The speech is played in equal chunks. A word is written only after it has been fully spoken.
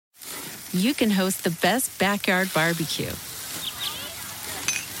you can host the best backyard barbecue.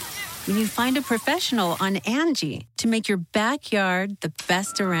 When you find a professional on Angie to make your backyard the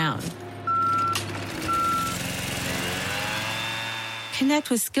best around. Connect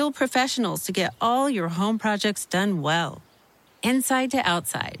with skilled professionals to get all your home projects done well. Inside to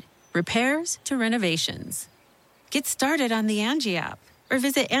outside, repairs to renovations. Get started on the Angie app or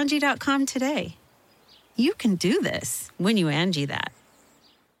visit Angie.com today. You can do this when you Angie that.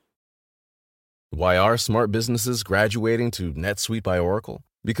 Why are smart businesses graduating to NetSuite by Oracle?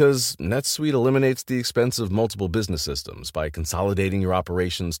 Because NetSuite eliminates the expense of multiple business systems by consolidating your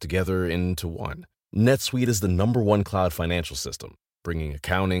operations together into one. NetSuite is the #1 cloud financial system, bringing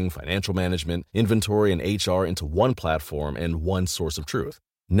accounting, financial management, inventory, and HR into one platform and one source of truth.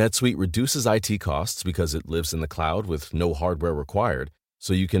 NetSuite reduces IT costs because it lives in the cloud with no hardware required,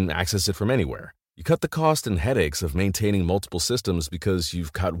 so you can access it from anywhere. You cut the cost and headaches of maintaining multiple systems because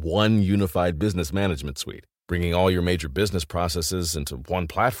you've got one unified business management suite. Bringing all your major business processes into one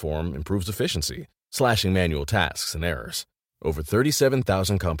platform improves efficiency, slashing manual tasks and errors. Over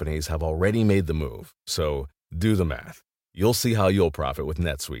 37,000 companies have already made the move, so do the math. You'll see how you'll profit with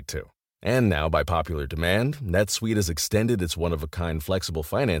NetSuite too. And now, by popular demand, NetSuite has extended its one-of-a-kind flexible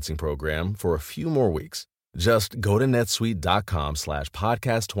financing program for a few more weeks. Just go to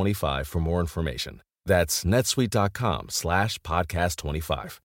netsuite.com/podcast25 for more information. That's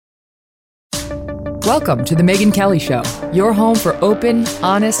netsuite.com/podcast25. Welcome to The Megyn Kelly Show, your home for open,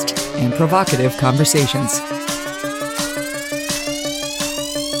 honest, and provocative conversations.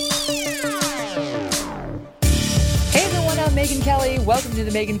 Hey everyone, I'm Megyn Kelly. Welcome to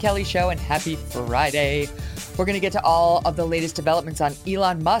The Megyn Kelly Show and happy Friday. We're going to get to all of the latest developments on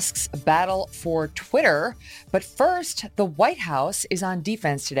Elon Musk's battle for Twitter. But first, the White House is on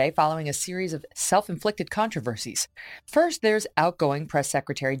defense today following a series of self-inflicted controversies. First, there's outgoing Press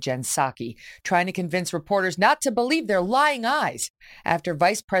Secretary Jen Psaki trying to convince reporters not to believe their lying eyes after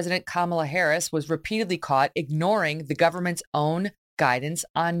Vice President Kamala Harris was repeatedly caught ignoring the government's own guidance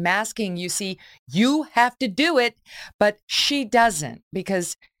on masking. You see, you have to do it, but she doesn't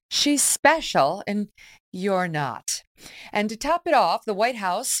because she's special and you're not. And to top it off, the White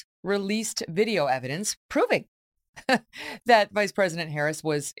House released video evidence proving that Vice President Harris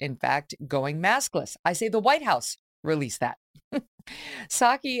was, in fact, going maskless. I say the White House released that.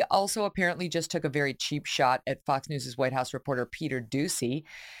 Psaki also apparently just took a very cheap shot at Fox News' White House reporter Peter Doocy.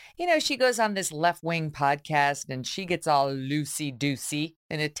 You know, she goes on this left-wing podcast and she gets all loosey-goosey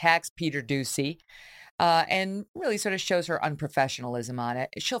and attacks Peter Doocy. And really sort of shows her unprofessionalism on it.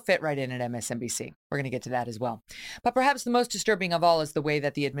 She'll fit right in at MSNBC. We're going to get to that as well. But perhaps the most disturbing of all is the way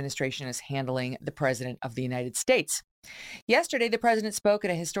that the administration is handling the president of the United States. Yesterday, the president spoke at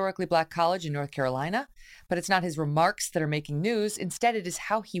a historically black college in North Carolina, but it's not his remarks that are making news. Instead, it is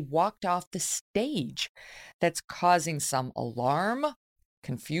how he walked off the stage that's causing some alarm,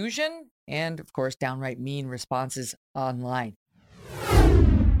 confusion, and, of course, downright mean responses online.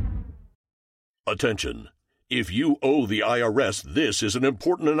 Attention. If you owe the IRS, this is an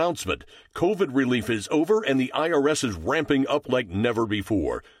important announcement. COVID relief is over and the IRS is ramping up like never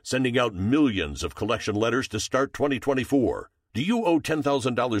before, sending out millions of collection letters to start 2024. Do you owe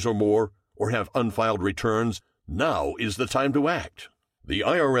 $10,000 or more or have unfiled returns? Now is the time to act. The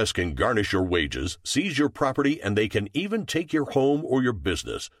IRS can garnish your wages, seize your property, and they can even take your home or your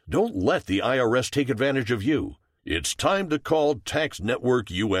business. Don't let the IRS take advantage of you. It's time to call Tax Network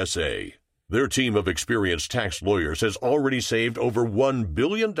USA. Their team of experienced tax lawyers has already saved over $1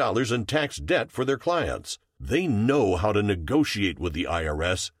 billion in tax debt for their clients. They know how to negotiate with the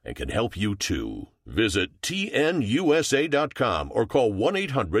IRS and can help you too. Visit tnusa.com or call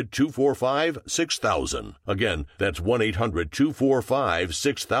 1-800-245-6000. Again, that's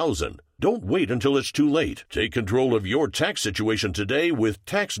 1-800-245-6000. Don't wait until it's too late. Take control of your tax situation today with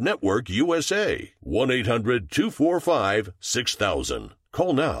Tax Network USA. 1-800-245-6000.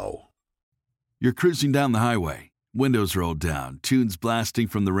 Call now. You're cruising down the highway, windows rolled down, tunes blasting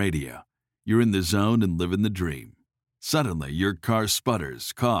from the radio. You're in the zone and living the dream. Suddenly, your car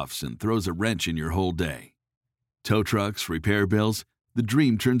sputters, coughs, and throws a wrench in your whole day. Tow trucks, repair bills, the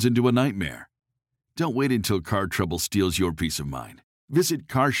dream turns into a nightmare. Don't wait until car trouble steals your peace of mind. Visit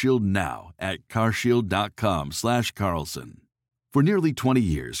CarShield now at carshield.com/Carlson. For nearly 20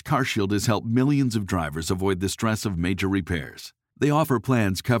 years, CarShield has helped millions of drivers avoid the stress of major repairs. They offer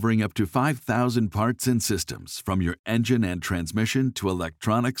plans covering up to 5,000 parts and systems, from your engine and transmission to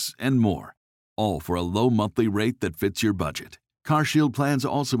electronics and more, all for a low monthly rate that fits your budget. CarShield plans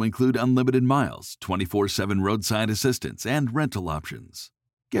also include unlimited miles, 24/7 roadside assistance, and rental options.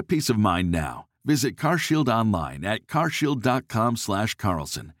 Get peace of mind now. Visit CarShield online at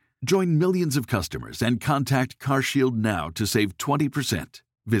carshield.com/Carlson. Join millions of customers and contact CarShield now to save 20%.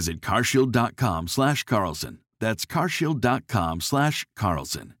 Visit carshield.com/Carlson. That's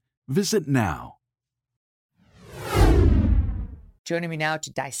carshield.com/Carlson. Visit now. Joining me now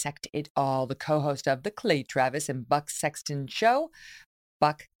to dissect it all, the co-host of the Clay Travis and Buck Sexton show,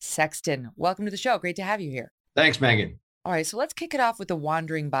 Buck Sexton. Welcome to the show. Great to have you here. Thanks, Megan. All right, so let's kick it off with the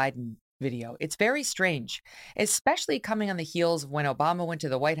Wandering Biden video. It's very strange, especially coming on the heels of when Obama went to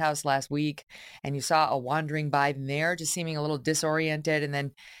the White House last week and you saw a wandering Biden there, just seeming a little disoriented. And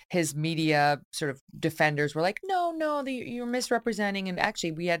then his media sort of defenders were like, no, you're misrepresenting. And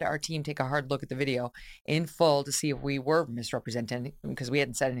actually, we had our team take a hard look at the video in full to see if we were misrepresenting because we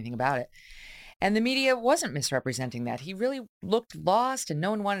hadn't said anything about it. And the media wasn't misrepresenting that. He really looked lost and no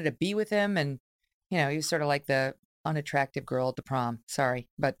one wanted to be with him. And, he was sort of like the unattractive girl at the prom. Sorry,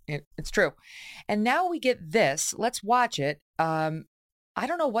 but it's true. And now we get this. Let's watch it. I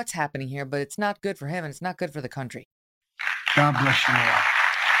don't know what's happening here, but it's not good for him and it's not good for the country. God bless you all.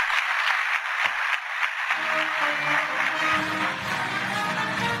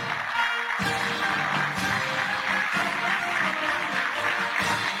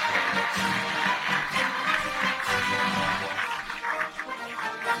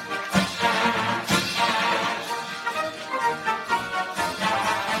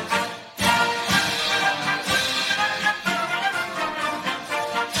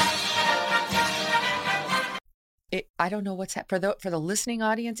 I don't know what's for the listening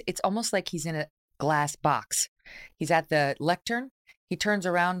audience. It's almost like he's in a glass box. He's at the lectern. He turns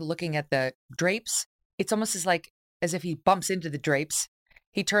around looking at the drapes. It's almost as if he bumps into the drapes.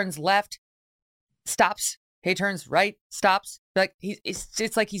 He turns left, stops. He turns right, stops.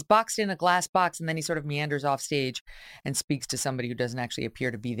 It's like he's boxed in a glass box, and then he sort of meanders off stage and speaks to somebody who doesn't actually appear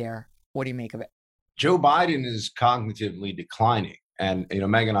to be there. What do you make of it? Joe Biden is cognitively declining. And,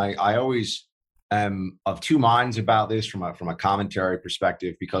 Megan, I always am of two minds about this from a commentary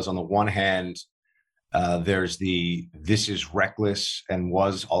perspective, because on the one hand, there's this is reckless and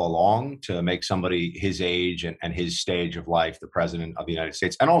was all along to make somebody his age and his stage of life the president of the United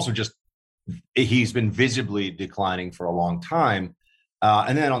States. And also just he's been visibly declining for a long time.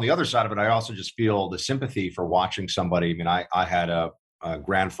 And then on the other side of it, I also just feel the sympathy for watching somebody. I mean, I had a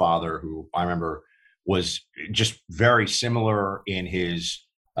grandfather who I remember was just very similar in his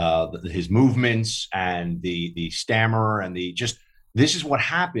movements and the stammer and this is what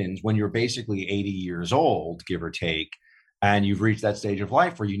happens when you're basically 80 years old, give or take, and you've reached that stage of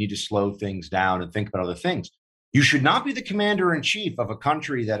life where you need to slow things down and think about other things. You should not be the commander in chief of a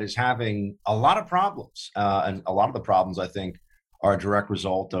country that is having a lot of problems. And a lot of the problems, I think, are a direct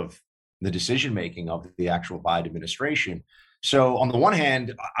result of the decision making of the actual Biden administration. So on the one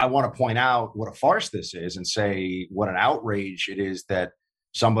hand, I want to point out what a farce this is and say what an outrage it is that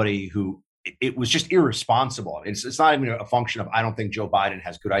somebody who it was just irresponsible. It's not even a function of I don't think Joe Biden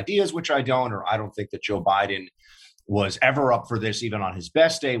has good ideas, which I don't, or I don't think that Joe Biden was ever up for this even on his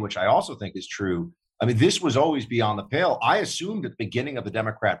best day, which I also think is true. I mean, this was always beyond the pale. I assumed at the beginning of the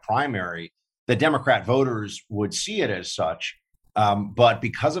Democrat primary that Democrat voters would see it as such. But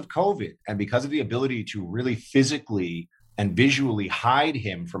because of COVID and because of the ability to really physically and visually hide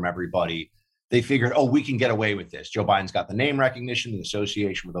him from everybody, they figured, we can get away with this. Joe Biden's got the name recognition, the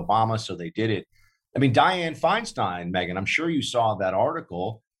association with Obama, so they did it. I mean, Dianne Feinstein, Megan, I'm sure you saw that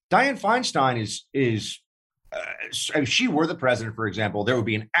article. Dianne Feinstein is if she were the president, for example, there would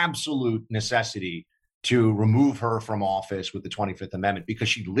be an absolute necessity to remove her from office with the 25th Amendment because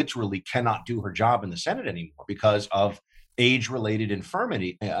she literally cannot do her job in the Senate anymore because of age-related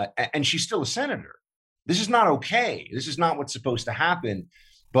infirmity. And she's still a senator. This is not okay. This is not what's supposed to happen.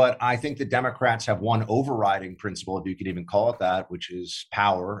 But I think the Democrats have one overriding principle, if you could even call it that, which is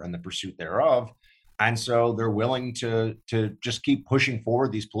power and the pursuit thereof. And so they're willing to just keep pushing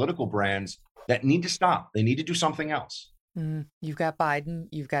forward these political brands that need to stop. They need to do something else. You've got Biden,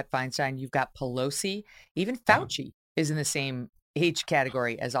 you've got Feinstein, you've got Pelosi, even Fauci is in the same age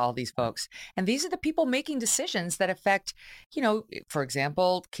category as all these folks. And these are the people making decisions that affect, for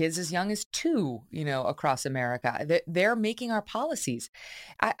example, kids as young as 2, across America. They're making our policies.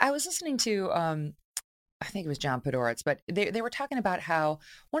 I was listening to, I think it was John Podhoretz, but they were talking about how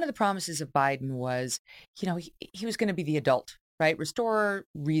one of the promises of Biden was, he was going to be the adult, right? Restore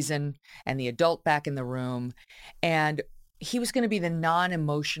reason and the adult back in the room. And he was going to be the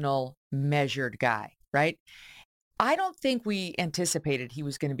non-emotional, measured guy, right? I don't think we anticipated he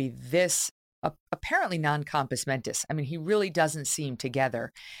was going to be this apparently non-compos mentis. I mean, he really doesn't seem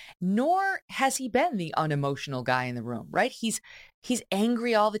together, nor has he been the unemotional guy in the room, right? He's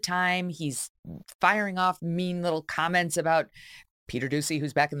angry all the time. He's firing off mean little comments about Peter Doocy,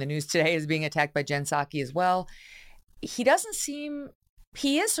 who's back in the news today, is being attacked by Jen Psaki as well. He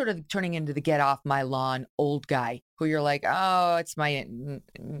is sort of turning into the get off my lawn old guy who you're like, oh, it's my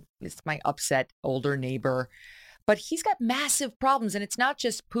upset older neighbor. But he's got massive problems. And it's not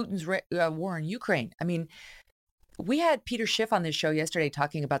just Putin's war in Ukraine. I mean, we had Peter Schiff on this show yesterday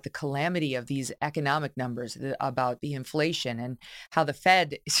talking about the calamity of these economic numbers, about the inflation and how the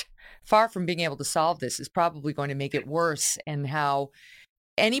Fed, far from being able to solve this, is probably going to make it worse, and how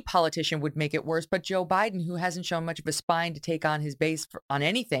any politician would make it worse. But Joe Biden, who hasn't shown much of a spine to take on his base on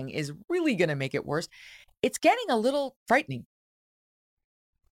anything, is really going to make it worse. It's getting a little frightening.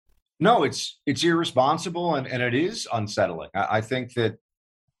 No, it's irresponsible and it is unsettling. I think that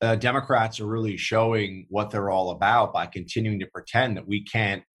Democrats are really showing what they're all about by continuing to pretend that we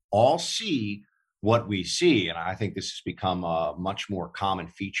can't all see what we see. And I think this has become a much more common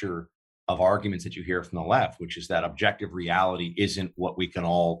feature of arguments that you hear from the left, which is that objective reality isn't what we can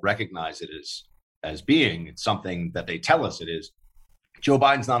all recognize it as being. It's something that they tell us it is. Joe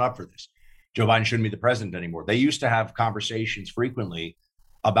Biden's not up for this. Joe Biden shouldn't be the president anymore. They used to have conversations frequently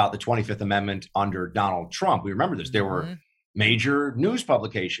about the 25th Amendment under Donald Trump. We remember this. There were major news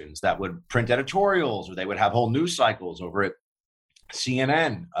publications that would print editorials, or they would have whole news cycles over at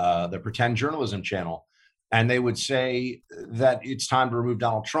CNN, the pretend journalism channel. And they would say that it's time to remove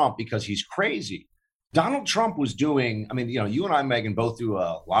Donald Trump because he's crazy. Donald Trump was doing, I mean, you and I, Megan, both do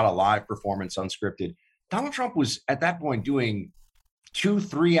a lot of live performance unscripted. Donald Trump was at that point doing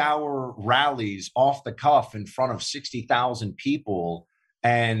 2-3 hour rallies off the cuff in front of 60,000 people,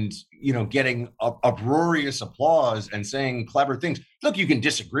 and getting uproarious applause and saying clever things. Look, you can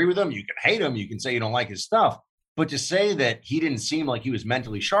disagree with him, you can hate him, you can say you don't like his stuff, but to say that he didn't seem like he was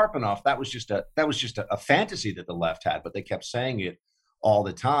mentally sharp enough, that was just a fantasy that the left had, but they kept saying it all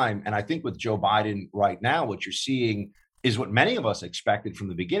the time. And I think with Joe Biden right now, what you're seeing is what many of us expected from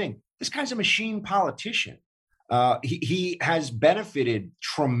the beginning. This guy's a machine politician. He has benefited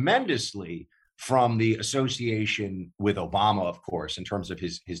tremendously from the association with Obama, of course, in terms of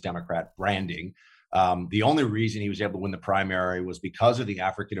his Democrat branding. The only reason he was able to win the primary was because of the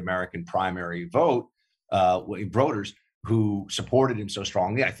African-American primary voters who supported him so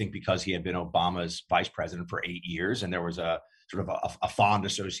strongly. I think because he had been Obama's vice president for 8 years, and there was a sort of a fond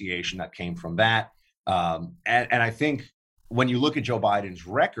association that came from that. And I think when you look at Joe Biden's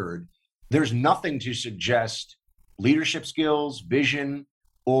record, there's nothing to suggest leadership skills, vision,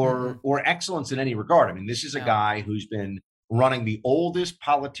 or excellence in any regard. I mean, this is a guy who's been running the oldest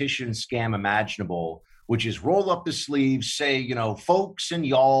politician scam imaginable, which is roll up the sleeves, say, folks and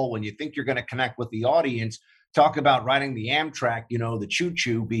y'all, when you think you're going to connect with the audience, talk about riding the Amtrak, the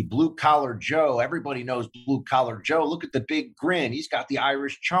choo-choo, be blue collar Joe. Everybody knows blue collar Joe. Look at the big grin. He's got the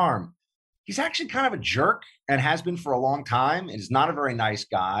Irish charm. He's actually kind of a jerk and has been for a long time, and is not a very nice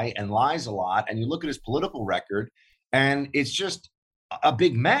guy and lies a lot. And you look at his political record, and it's just a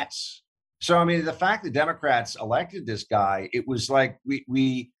big mess. So, I mean, the fact that Democrats elected this guy, it was like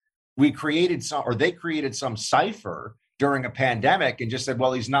we created they created some cipher during a pandemic and just said,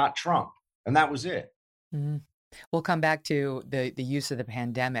 well, he's not Trump. And that was it. Mm-hmm. We'll come back to the use of the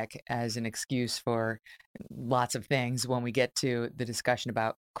pandemic as an excuse for lots of things when we get to the discussion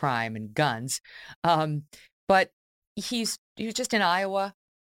about crime and guns. But he was just in Iowa.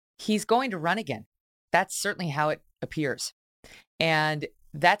 He's going to run again. That's certainly how it appears. And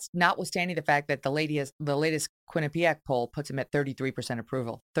that's notwithstanding the fact that the latest Quinnipiac poll puts him at 33%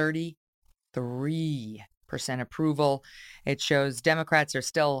 approval. 33% approval. It shows Democrats are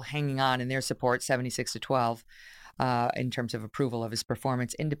still hanging on in their support, 76-12, in terms of approval of his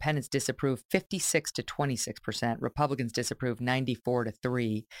performance. Independents disapprove 56-26%. Republicans disapprove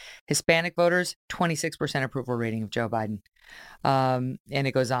 94-3. Hispanic voters, 26% approval rating of Joe Biden. And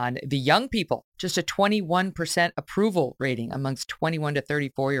it goes on. The young people, just a 21% approval rating amongst 21 to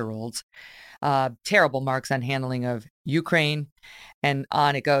 34-year-olds. Terrible marks on handling of Ukraine, and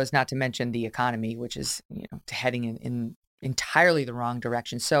on it goes, not to mention the economy, which is heading in entirely the wrong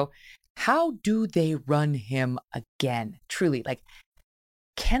direction. So how do they run him again? Truly,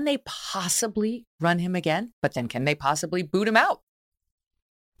 can they possibly run him again? But then can they possibly boot him out?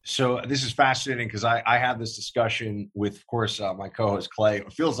 So this is fascinating because I have this discussion with, of course, my co-host Clay.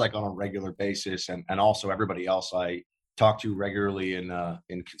 It feels like on a regular basis, and also everybody else I talk to regularly in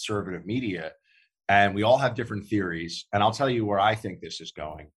conservative media, and we all have different theories. And I'll tell you where I think this is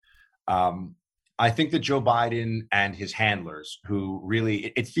going. I think that Joe Biden and his handlers, who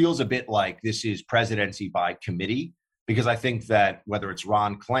really, it feels a bit like this is presidency by committee, because I think that whether it's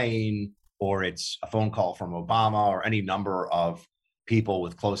Ron Klain or it's a phone call from Obama or any number of people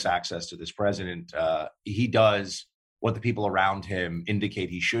with close access to this president, he does what the people around him indicate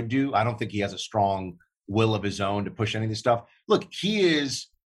he should do. I don't think he has a strong will of his own to push any of this stuff. Look, he is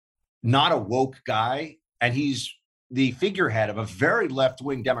not a woke guy, and he's the figurehead of a very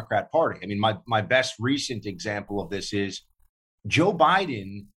left-wing Democrat Party. I mean, my best recent example of this is Joe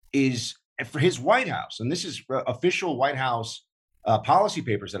Biden is, for his White House, and this is official White House policy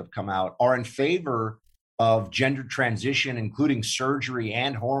papers that have come out, are in favor of gender transition, including surgery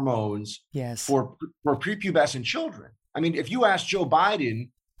and hormones for prepubescent children. I mean, if you ask Joe Biden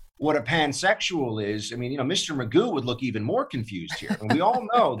what a pansexual is, I mean, Mr. Magoo would look even more confused here. And we all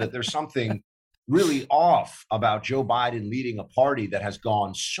know that there's something really off about Joe Biden leading a party that has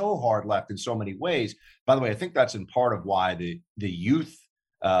gone so hard left in so many ways. By the way, I think that's in part of why the youth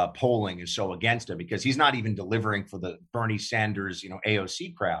polling is so against him, because he's not even delivering for the Bernie Sanders,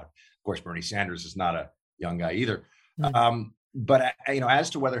 AOC crowd. Of course, Bernie Sanders is not a young guy either. But as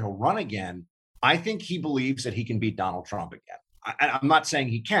to whether he'll run again, I think he believes that he can beat Donald Trump again. I'm not saying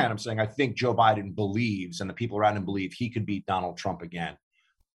he can. I'm saying I think Joe Biden believes, and the people around him believe, he could beat Donald Trump again.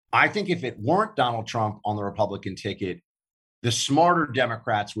 I think if it weren't Donald Trump on the Republican ticket, the smarter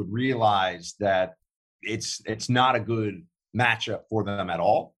Democrats would realize that it's not a good matchup for them at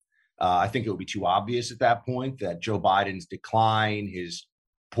all. I think it would be too obvious at that point that Joe Biden's decline, his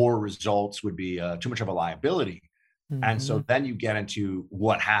poor results would be too much of a liability. And so then you get into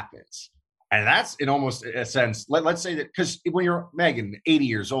what happens. And that's in almost a sense, let's say that, because when you're, Megyn, 80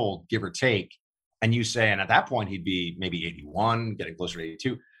 years old, give or take, and you say, and at that point he'd be maybe 81, getting closer to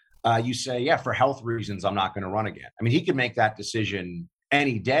 82, you say, yeah, for health reasons, I'm not going to run again. I mean, he could make that decision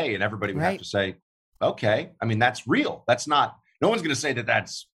any day and everybody would have to say, okay, I mean, that's real. That's not, no one's going to say that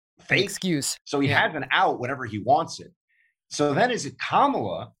that's fake. Excuse. So he has an out whenever he wants it. So then is it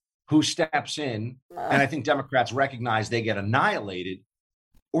Kamala who steps in, and I think Democrats recognize they get annihilated,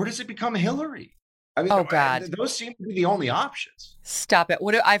 or does it become Hillary? I mean, oh God, those seem to be the only options. Stop it.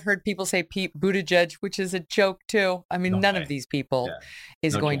 I've heard people say Pete Buttigieg, which is a joke too. I mean, none of these people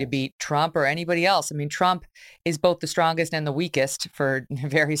is going to beat Trump or anybody else. I mean, Trump is both the strongest and the weakest for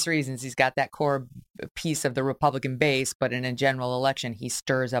various reasons. He's got that core piece of the Republican base, but in a general election, he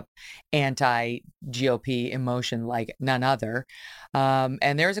stirs up anti-GOP emotion like none other.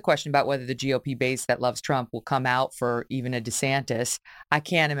 And there is a question about whether the GOP base that loves Trump will come out for even a DeSantis. I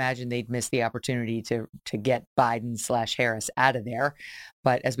can't imagine they'd miss the opportunity to get Biden/Harris out of there.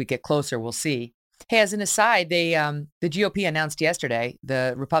 But as we get closer, we'll see. Hey, as an aside, the GOP announced yesterday,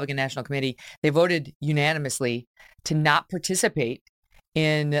 the Republican National Committee, they voted unanimously to not participate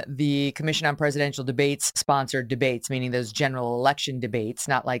in the Commission on Presidential Debates sponsored debates, meaning those general election debates,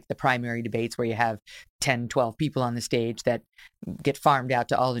 not like the primary debates where you have 10, 12 people on the stage that get farmed out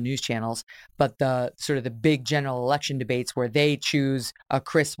to all the news channels, but the sort of the big general election debates where they choose a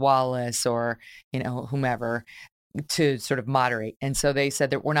Chris Wallace or, whomever to sort of moderate. And so they said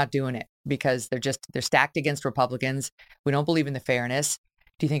that we're not doing it because they're stacked against Republicans. We don't believe in the fairness.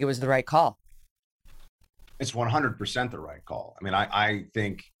 Do you think it was the right call? It's 100% the right call. I mean, I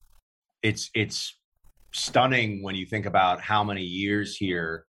think it's stunning when you think about how many years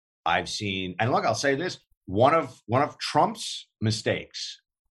here I've seen. And look, I'll say this: one of Trump's mistakes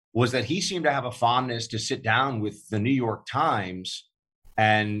was that he seemed to have a fondness to sit down with the New York Times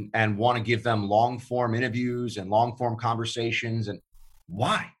and want to give them long form interviews and long form conversations. And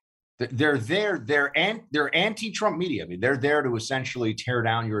why? They're there. They're anti-Trump media. I mean, they're there to essentially tear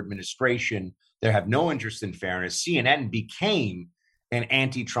down your administration. They have no interest in fairness. CNN became an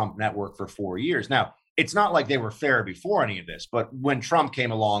anti-Trump network for 4 years. Now, it's not like they were fair before any of this, but when Trump came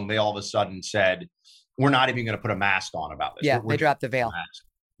along, they all of a sudden said, we're not even going to put a mask on about this. Yeah, they dropped the veil.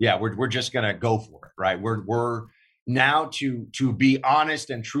 Yeah, we're just going to go for it, right? We're now to be honest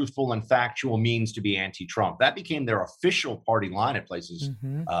and truthful and factual means to be anti-Trump. That became their official party line at places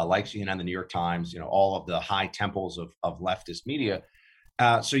like CNN, the New York Times, all of the high temples of leftist media.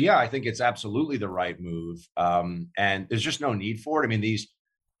 So, yeah, I think it's absolutely the right move. And there's just no need for it. I mean,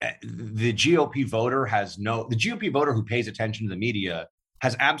 the GOP voter who pays attention to the media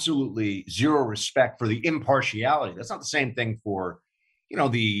has absolutely zero respect for the impartiality. That's not the same thing for,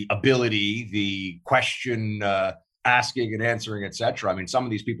 the ability, the question asking and answering, et cetera. I mean, some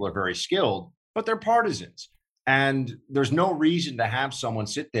of these people are very skilled, but they're partisans. And there's no reason to have someone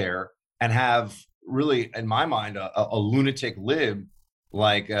sit there and have really, in my mind, a lunatic lib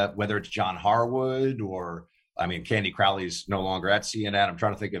like whether it's John Harwood or, I mean, Candy Crowley's no longer at CNN. I'm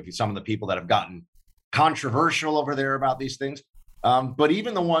trying to think of some of the people that have gotten controversial over there about these things. But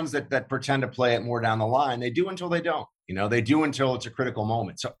even the ones that pretend to play it more down the line, they do until they don't. They do until it's a critical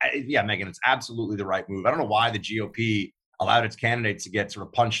moment. So, yeah, Megyn, it's absolutely the right move. I don't know why the GOP allowed its candidates to get sort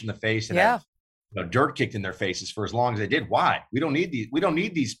of punched in the face and have dirt kicked in their faces for as long as they did. Why? We don't need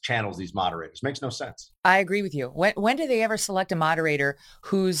these channels, these moderators. Makes no sense. I agree with you. When do they ever select a moderator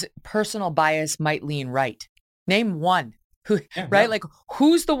whose personal bias might lean right? Name one. Right? Like,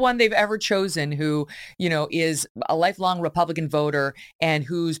 who's the one they've ever chosen who, is a lifelong Republican voter and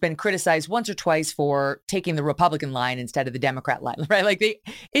who's been criticized once or twice for taking the Republican line instead of the Democrat line, right? Like,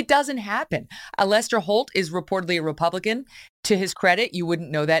 it doesn't happen. Lester Holt is reportedly a Republican. To his credit, you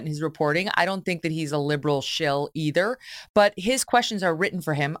wouldn't know that in his reporting. I don't think that he's a liberal shill either, but his questions are written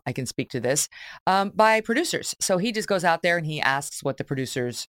for him. I can speak to this by producers. So he just goes out there and he asks what the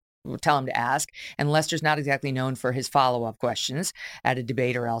producers tell him to ask. And Lester's not exactly known for his follow-up questions at a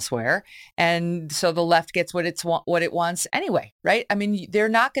debate or elsewhere. And so the left gets what it wants anyway, right? I mean, they're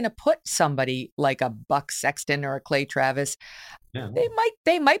not going to put somebody like a Buck Sexton or a Clay Travis. Yeah.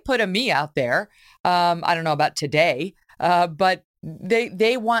 They might put a me out there. I don't know about today, but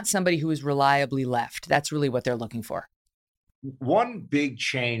they want somebody who is reliably left. That's really what they're looking for. One big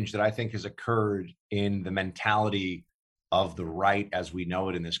change that I think has occurred in the mentality of the right as we know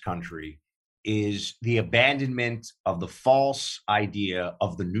it in this country is the abandonment of the false idea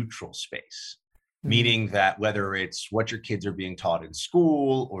of the neutral space, meaning that whether it's what your kids are being taught in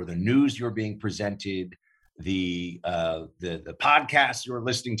school or the news you're being presented, the podcasts you're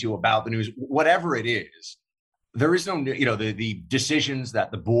listening to about the news, whatever it is, there is no, the decisions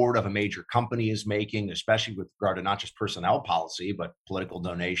that the board of a major company is making, especially with regard to not just personnel policy, but political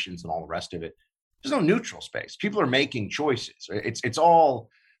donations and all the rest of it. There's no neutral space. People are making choices. It's all,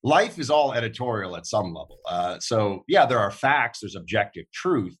 life is all editorial at some level. So yeah, there are facts, there's objective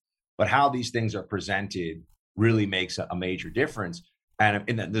truth, but how these things are presented really makes a major difference. And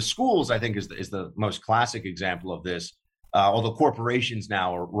in the schools, I think is the most classic example of this. Although corporations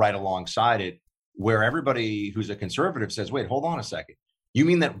now are right alongside it, where everybody who's a conservative says, wait, hold on a second. You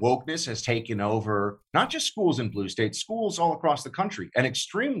mean that wokeness has taken over not just schools in blue states, schools all across the country, and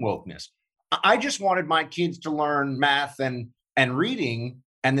extreme wokeness. I just wanted my kids to learn math and reading,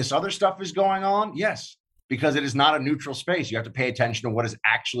 and this other stuff is going on. Yes, because it is not a neutral space. You have to pay attention to what is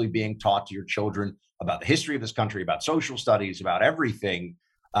actually being taught to your children about the history of this country, about social studies, about everything,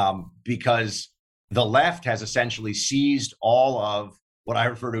 because the left has essentially seized all of what I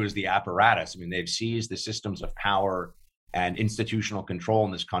refer to as the apparatus. I mean, they've seized the systems of power and institutional control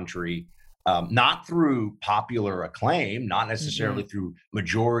in this country. Not through popular acclaim, not necessarily through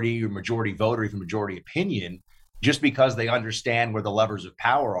majority or majority vote or even majority opinion, just because they understand where the levers of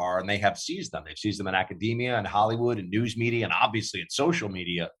power are and they have seized them. They've seized them in academia and Hollywood and news media and obviously in social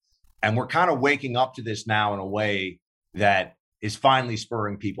media. And we're kind of waking up to this now in a way that is finally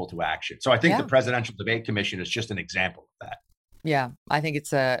spurring people to action. So I think the Presidential Debate Commission is just an example of that. Yeah, I think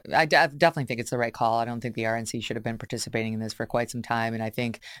I definitely think it's the right call. I don't think the RNC should have been participating in this for quite some time. And I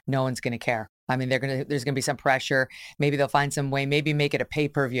think no one's going to care. I mean, there's going to be some pressure. Maybe they'll find some way, maybe make it a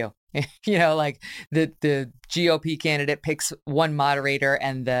pay-per-view, like the GOP candidate picks one moderator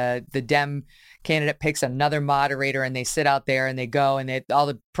and the Dem candidate picks another moderator, and they sit out there and they go and all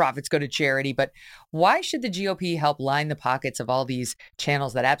the profits go to charity. But why should the GOP help line the pockets of all these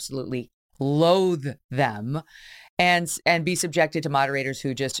channels that absolutely loathe them and be subjected to moderators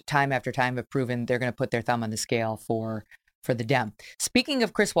who just time after time have proven they're going to put their thumb on the scale for the Dem? Speaking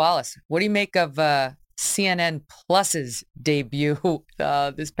of Chris Wallace, what do you make of CNN Plus's debut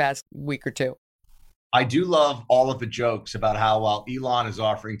this past week or two? I do love all of the jokes about how while Elon is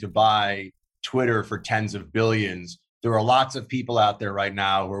offering to buy Twitter for tens of billions, there are lots of people out there right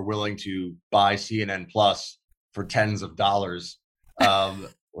now who are willing to buy CNN Plus for tens of dollars.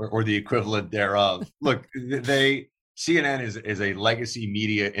 Or the equivalent thereof. Look, CNN is a legacy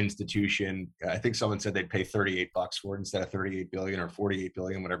media institution. I think someone said they'd pay $38 for it instead of $38 billion or $48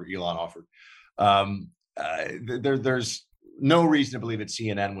 billion, whatever Elon offered. There's no reason to believe that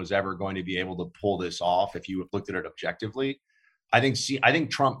CNN was ever going to be able to pull this off if you looked at it objectively. I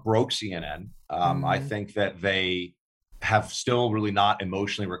think Trump broke CNN. I think that they have still really not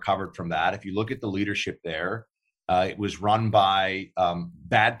emotionally recovered from that. If you look at the leadership there, it was run by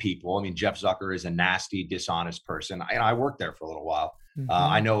bad people. I mean, Jeff Zucker is a nasty, dishonest person. I worked there for a little while.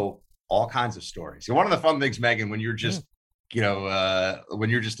 I know all kinds of stories. And one of the fun things, Megan, when you're just, when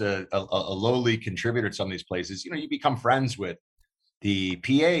you're just a lowly contributor to some of these places, you become friends with the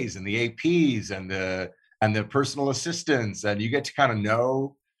PAs and the APs and the personal assistants, and you get to kind of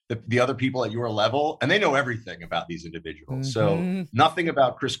know the other people at your level, and they know everything about these individuals. So nothing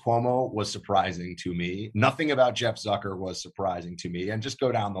about Chris Cuomo was surprising to me. Nothing about Jeff Zucker was surprising to me. And just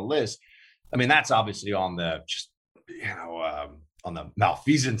go down the list. I mean, that's obviously on the on the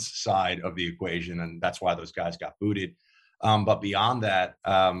malfeasance side of the equation, and that's why those guys got booted. But beyond that,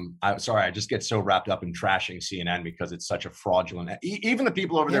 I'm sorry, I just get so wrapped up in trashing CNN because it's such a fraudulent. Even the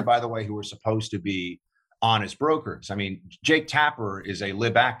people over there, by the way, who are supposed to be honest brokers. I mean, Jake Tapper is a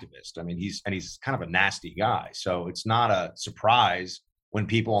lib activist. I mean, he's kind of a nasty guy. So it's not a surprise when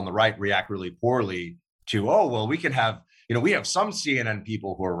people on the right react really poorly to, oh, well, we can have, we have some CNN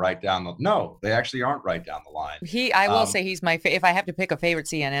people who are right down the, no, they actually aren't right down the line. I will say he's my, if I have to pick a favorite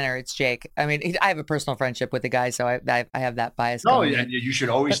CNNer, it's Jake. I mean, I have a personal friendship with the guy, so I have that bias. No, you should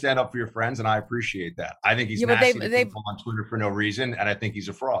always stand up for your friends, and I appreciate that. I think he's nasty to people on Twitter for no reason, and I think he's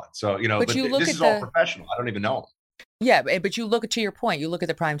a fraud. So, but this is all professional. I don't even know him. Yeah, but you look, to your point, you look at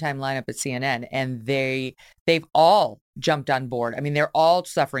the primetime lineup at CNN, and they've all jumped on board. I mean, they're all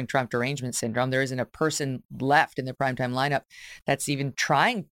suffering Trump derangement syndrome. There isn't a person left in the primetime lineup that's even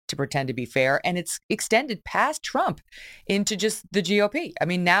trying to pretend to be fair, and it's extended past Trump into just the GOP. I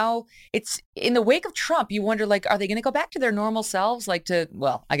mean, now it's in the wake of Trump, you wonder, like, are they going to go back to their normal selves?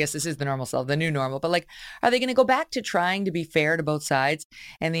 Well, I guess this is the normal self, the new normal, but like, are they going to go back to trying to be fair to both sides?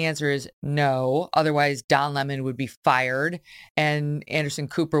 And the answer is no. Otherwise, Don Lemon would be fired and Anderson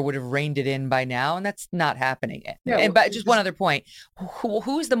Cooper would have reined it in by now. And that's not happening. Yeah, but just one other point.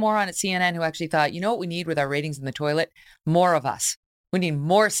 Who's the moron at CNN who actually thought, what we need with our ratings in the toilet? More of us. We need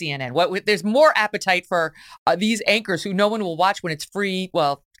more CNN. There's more appetite for these anchors who no one will watch when it's free,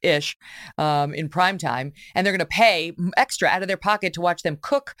 well-ish, in prime time. And they're going to pay extra out of their pocket to watch them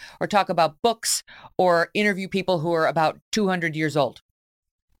cook or talk about books or interview people who are about 200 years old.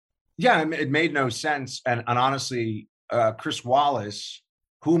 Yeah, it made no sense. And honestly, Chris Wallace,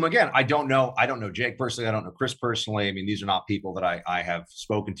 whom, again, I don't know Jake personally. I don't know Chris personally. I mean, these are not people that I have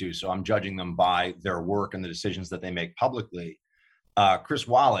spoken to. So I'm judging them by their work and the decisions that they make publicly. Chris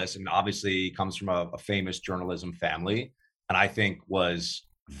Wallace, and obviously comes from a famous journalism family, and I think was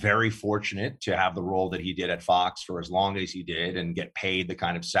very fortunate to have the role that he did at Fox for as long as he did and get paid the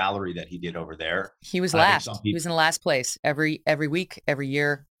kind of salary that he did over there. He was last. He was in the last place every week, every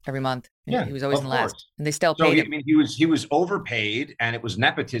year, every month. Yeah, he was always in last, and they still paid him. I mean, he was overpaid, and it was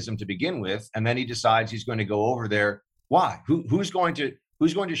nepotism to begin with, and then he decides he's going to go over there. Why? Who's going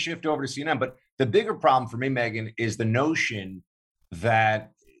to shift over to CNN? But the bigger problem for me, Megyn, is the notion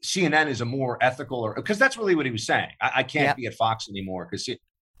that CNN is a more ethical, because that's really what he was saying. I can't be at Fox anymore because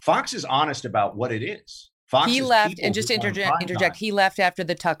Fox is honest about what it is. He left, and just to interject, he left after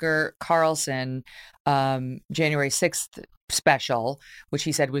the Tucker Carlson January 6th special, which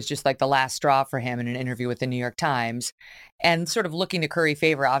he said was just like the last straw for him in an interview with the New York Times, and sort of looking to curry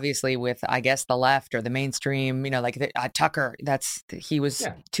favor, obviously, with, I guess, the left or the mainstream, Tucker, he was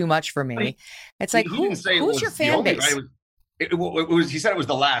too much for me. It's like, who's your fan base? He said it was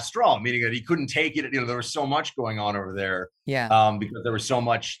the last straw, meaning that he couldn't take it. There was so much going on over there. Yeah. Because there was so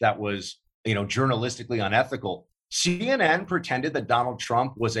much that was, journalistically unethical. CNN pretended that Donald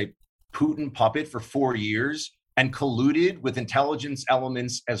Trump was a Putin puppet for 4 years and colluded with intelligence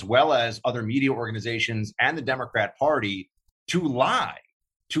elements as well as other media organizations and the Democrat Party to lie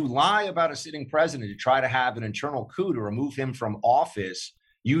about a sitting president, to try to have an internal coup to remove him from office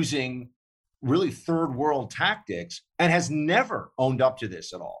using really third world tactics, and has never owned up to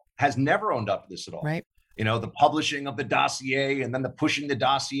this at all. Right. The publishing of the dossier and then the pushing the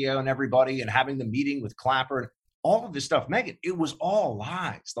dossier on everybody and having the meeting with Clapper, all of this stuff, Megyn, it was all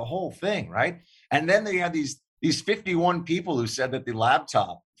lies, the whole thing, right? And then they had these 51 people who said that the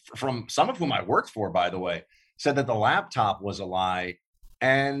laptop, from some of whom I worked for, by the way, said that the laptop was a lie.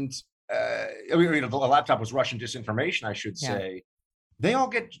 And the laptop was Russian disinformation, I should say. They all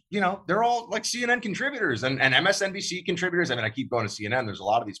get, they're all like CNN contributors and MSNBC contributors. I mean, I keep going to CNN. There's a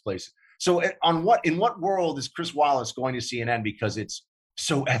lot of these places. So in what world is Chris Wallace going to CNN because it's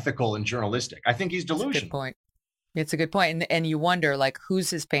so ethical and journalistic? I think he's delusional. That's a good point. It's a good point. And you wonder, like, who's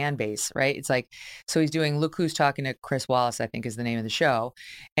his fan base, right? It's like, so he's doing Look Who's Talking to Chris Wallace, I think is the name of the show.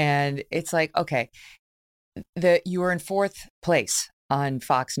 And it's like, okay, you were in fourth place on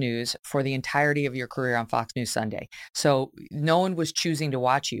Fox News for the entirety of your career on Fox News Sunday. So no one was choosing to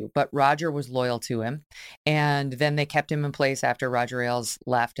watch you, but Roger was loyal to him. And then they kept him in place after Roger Ailes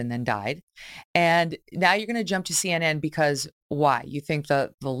left and then died. And now you're going to jump to CNN because why? You think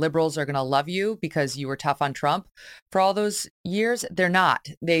the liberals are going to love you because you were tough on Trump for all those years? They're not.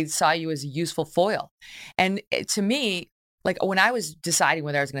 They saw you as a useful foil. And to me, like when I was deciding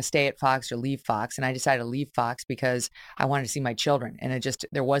whether I was going to stay at Fox or leave Fox, and I decided to leave Fox because I wanted to see my children. And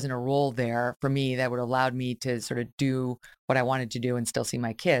there wasn't a role there for me that would have allowed me to sort of do what I wanted to do and still see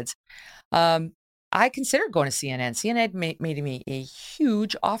my kids. I considered going to CNN. CNN made me a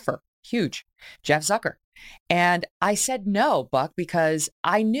huge offer, huge, Jeff Zucker. And I said no, Buck, because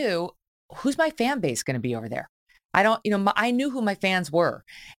I knew who's my fan base going to be over there? I don't, I knew who my fans were,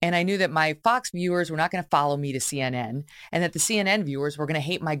 and I knew that my Fox viewers were not going to follow me to CNN, and that the CNN viewers were going to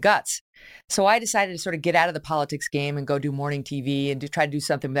hate my guts. So I decided to sort of get out of the politics game and go do morning TV and try to do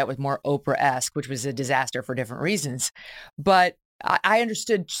something that was more Oprah-esque, which was a disaster for different reasons. But I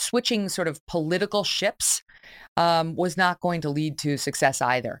understood switching sort of political ships was not going to lead to success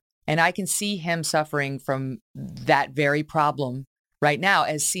either. And I can see him suffering from that very problem right now,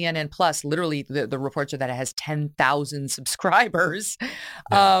 as CNN Plus, literally the reports are that it has 10,000 subscribers.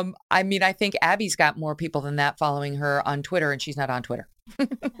 Yeah. I think Abby's got more people than that following her on Twitter, and she's not on Twitter.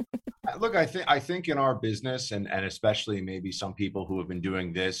 Look, I think in our business, and especially maybe some people who have been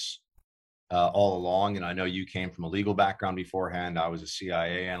doing this all along, and I know you came from a legal background beforehand. I was a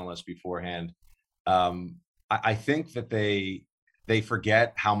CIA analyst beforehand. I think that they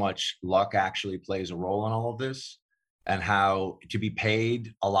forget how much luck actually plays a role in all of this, and how to be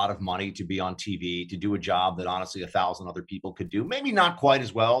paid a lot of money to be on TV, to do a job that honestly 1,000 other people could do. Maybe not quite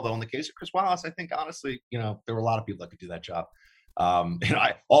as well, though. In the case of Chris Wallace, I think honestly, there were a lot of people that could do that job. All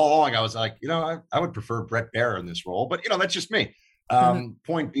along, I was like, I would prefer Brett Baer in this role, but that's just me.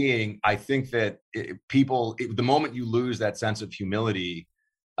 Point being, I think that the moment you lose that sense of humility,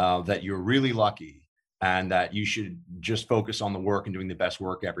 that you're really lucky and that you should just focus on the work and doing the best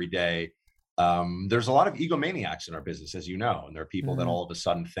work every day. There's a lot of egomaniacs in our business, as you know, and there are people that all of a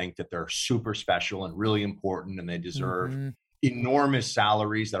sudden think that they're super special and really important, and they deserve enormous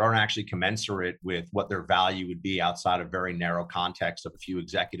salaries that aren't actually commensurate with what their value would be outside of very narrow context of a few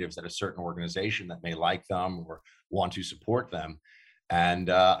executives at a certain organization that may like them or want to support them.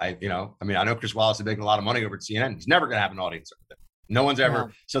 And I know Chris Wallace is making a lot of money over at CNN. He's never going to have an audience with him. No one's ever. No.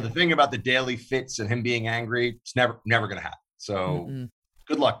 So the thing about the daily fits and him being angry, it's never going to happen. So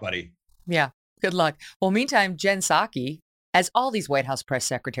good luck, buddy. Yeah, good luck. Well, meantime, Jen Psaki, as all these White House press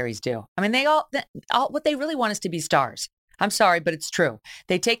secretaries do, they all what they really want is to be stars. I'm sorry, but it's true.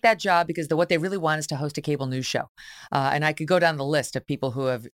 They take that job because what they really want is to host a cable news show. And I could go down the list of people who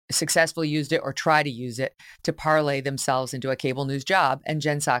have successfully used it or try to use it to parlay themselves into a cable news job. And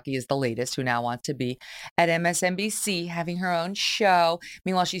Jen Psaki is the latest, who now wants to be at MSNBC having her own show.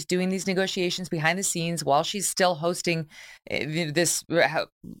 Meanwhile, she's doing these negotiations behind the scenes while she's still hosting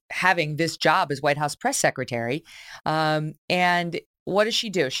having this job as White House press secretary. And what does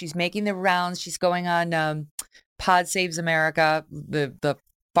she do? She's making the rounds. She's going on Pod Saves America. The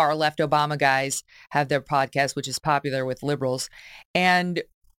far left Obama guys have their podcast, which is popular with liberals. And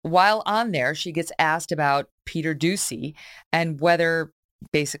while on there, she gets asked about Peter Doocy and whether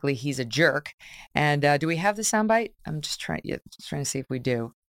basically he's a jerk. And do we have the soundbite? I'm just trying to see if we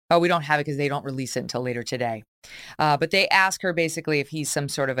do. Oh, we don't have it because they don't release it until later today. But they ask her basically if he's some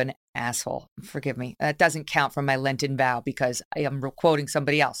sort of an asshole. Forgive me. That doesn't count from my Lenten vow because I am quoting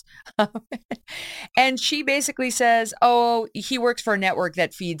somebody else. And she basically says, oh, he works for a network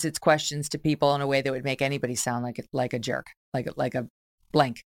that feeds its questions to people in a way that would make anybody sound like a jerk, like a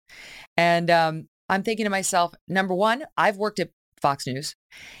blank. And I'm thinking to myself, number one, I've worked at Fox News,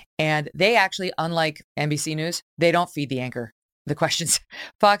 and they actually, unlike NBC News, they don't feed the anchor the questions.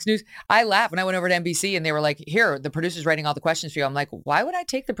 Fox News, I laugh when I went over to NBC and they were like, here, the producer's writing all the questions for you. I'm like, why would I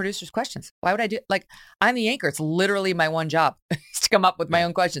take the producer's questions? Why would I do, I'm the anchor. It's literally my one job is to come up with my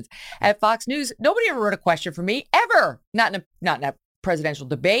own questions. At Fox News, nobody ever wrote a question for me, ever. Not in a presidential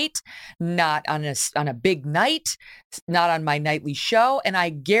debate, not on a big night, not on my nightly show. And I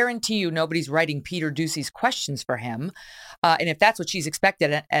guarantee you nobody's writing Peter Doocy's questions for him. And if that's what she's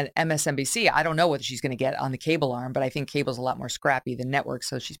expected at MSNBC, I don't know what she's going to get on the cable arm, but I think cable's a lot more scrappy than network.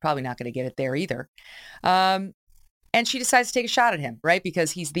 So she's probably not going to get it there either. And she decides to take a shot at him, right?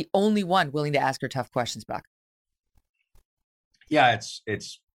 Because he's the only one willing to ask her tough questions back. Yeah,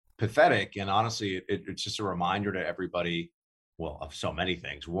 it's pathetic. And honestly, it's just a reminder to everybody, well, of so many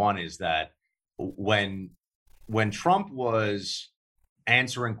things. One is that when Trump was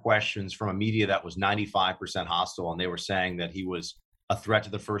answering questions from a media that was 95% hostile, and they were saying that he was a threat to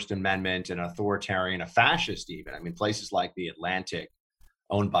the First Amendment, an authoritarian, a fascist even. I mean, places like The Atlantic,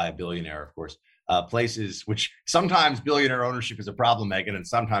 owned by a billionaire, of course, places which sometimes billionaire ownership is a problem, Megan, and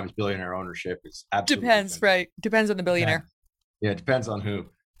sometimes billionaire ownership is absolutely depends, right? Depends on the billionaire. Yeah, it depends on who.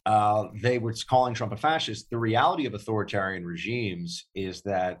 They were calling Trump a fascist. The reality of authoritarian regimes is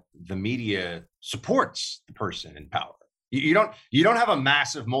that the media supports the person in power. You don't have a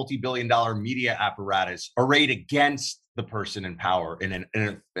massive multi-billion-dollar media apparatus arrayed against the person in power in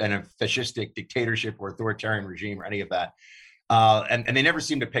a fascistic dictatorship or authoritarian regime or any of that. And they never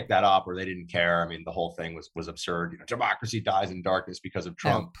seemed to pick that up, or they didn't care. I mean, the whole thing was absurd. Democracy dies in darkness because of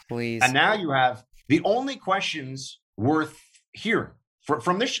Trump. Oh, please. And now you have the only questions worth hearing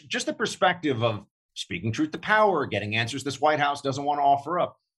from this, just the perspective of speaking truth to power, getting answers this White House doesn't want to offer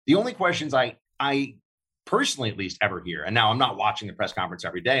up. The only questions I personally at least ever hear, and now I'm not watching the press conference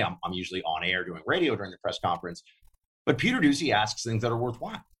every day. I'm usually on air doing radio during the press conference. But Peter Doocy asks things that are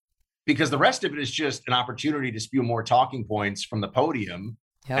worthwhile, because the rest of it is just an opportunity to spew more talking points from the podium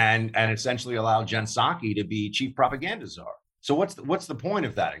and essentially allow Jen Psaki to be chief propaganda czar. So what's the point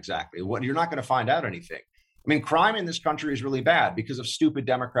of that exactly? You're not going to find out anything. I mean, crime in this country is really bad because of stupid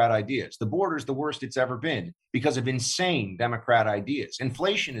Democrat ideas. The border is the worst it's ever been because of insane Democrat ideas.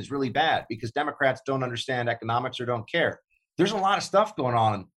 Inflation is really bad because Democrats don't understand economics or don't care. There's a lot of stuff going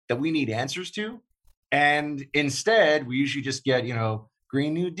on that we need answers to. And instead, we usually just get,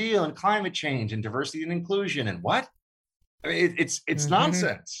 Green New Deal and climate change and diversity and inclusion and what? I mean, it's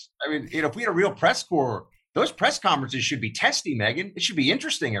nonsense. I mean, if we had a real press corps, those press conferences should be testy, Megan. It should be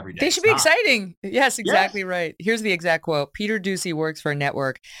interesting every day. They should be exciting. Yes, exactly right. Here's the exact quote. Peter Doocy works for a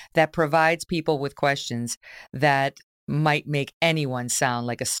network that provides people with questions that might make anyone sound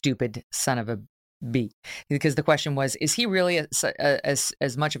like a stupid son of a bee. Because the question was, is he really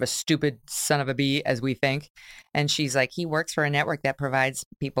as much of a stupid son of a bee as we think? And she's like, he works for a network that provides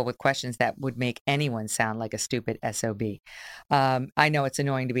people with questions that would make anyone sound like a stupid SOB. I know it's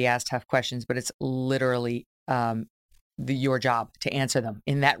annoying to be asked tough questions, but it's literally your job to answer them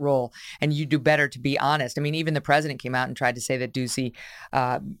in that role. And you do better to be honest. I mean, even the president came out and tried to say that Doocy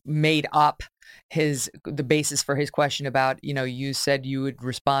made up the basis for his question about, you said you would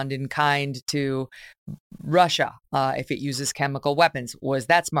respond in kind to Russia if it uses chemical weapons. Was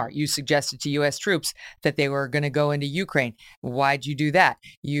that smart? You suggested to U.S. troops that they were going to go into Ukraine. Why'd you do that?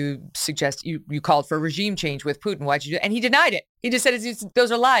 You called for regime change with Putin. Why'd you do? And he denied it. He just said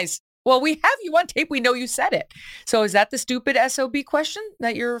those are lies. Well, we have you on tape. We know you said it. So is that the stupid SOB question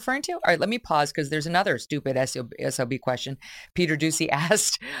that you're referring to? All right, let me pause because there's another stupid SOB question Peter Doocy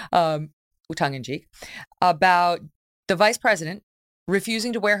asked, tongue in cheek, about the vice president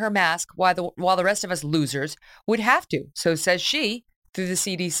refusing to wear her mask while the rest of us losers would have to. So says she through the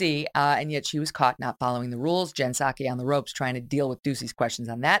CDC, and yet she was caught not following the rules. Jen Psaki on the ropes trying to deal with Doocy's questions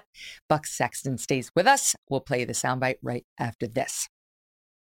on that. Buck Sexton stays with us. We'll play the soundbite right after this.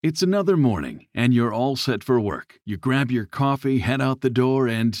 It's another morning, and you're all set for work. You grab your coffee, head out the door,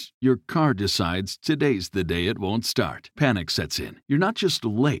 and your car decides today's the day it won't start. Panic sets in. You're not just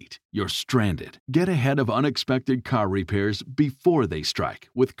late, you're stranded. Get ahead of unexpected car repairs before they strike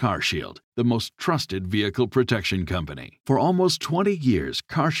with CarShield, the most trusted vehicle protection company. For almost 20 years,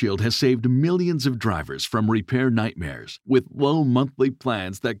 CarShield has saved millions of drivers from repair nightmares with low monthly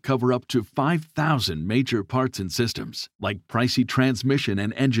plans that cover up to 5,000 major parts and systems, like pricey transmission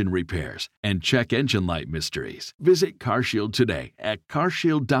and engine repairs and check engine light mysteries. Visit CarShield today at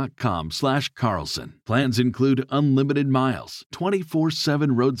carshield.com/Carlson. Plans include unlimited miles,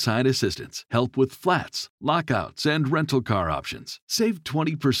 24/7 roadside assistance, help with flats, lockouts, and rental car options. Save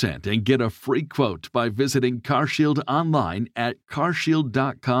 20% and get a free quote by visiting CarShield online at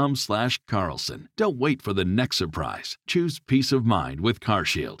carshield.com/Carlson. Don't wait for the next surprise. Choose peace of mind with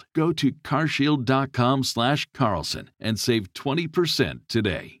CarShield. Go to carshield.com/Carlson and save 20%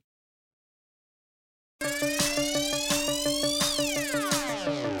 today.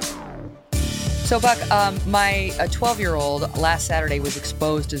 So, Buck, my 12-year-old last Saturday was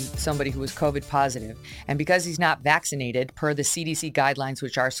exposed to somebody who was COVID positive. And because he's not vaccinated, per the CDC guidelines,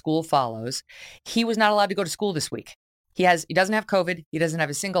 which our school follows, he was not allowed to go to school this week. He doesn't have COVID. He doesn't have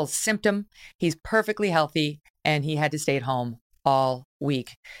a single symptom. He's perfectly healthy, and he had to stay at home all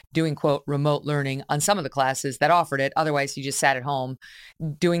week doing, quote, remote learning on some of the classes that offered it. Otherwise, he just sat at home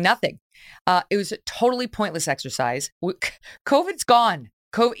doing nothing. It was a totally pointless exercise. COVID's gone.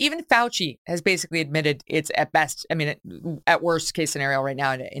 Even Fauci has basically admitted it's at best, at worst case scenario right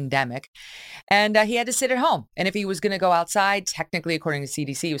now, an endemic. And he had to sit at home. And if he was going to go outside, technically, according to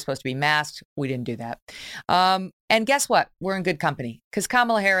CDC, he was supposed to be masked. We didn't do that. And guess what? We're in good company because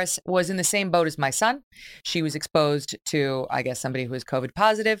Kamala Harris was in the same boat as my son. She was exposed to, I guess, somebody who was COVID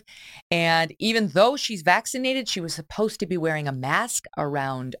positive. And even though she's vaccinated, she was supposed to be wearing a mask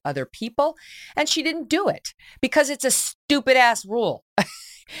around other people. And she didn't do it because it's a stupid ass rule.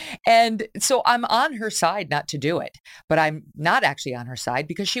 And so I'm on her side not to do it, but I'm not actually on her side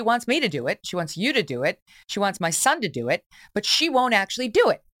because she wants me to do it. She wants you to do it. She wants my son to do it, but she won't actually do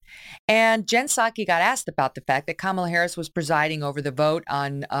it. And Jen Psaki got asked about the fact that Kamala Harris was presiding over the vote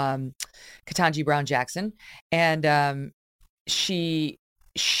on Ketanji Brown Jackson, and she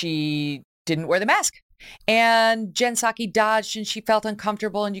didn't wear the mask. And Jen Psaki dodged and she felt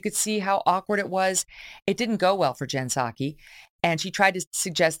uncomfortable, and you could see how awkward it was. It didn't go well for Jen Psaki. And she tried to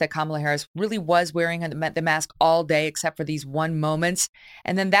suggest that Kamala Harris really was wearing the mask all day, except for these one moments.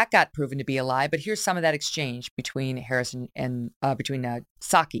 And then that got proven to be a lie. But here's some of that exchange between Harris and between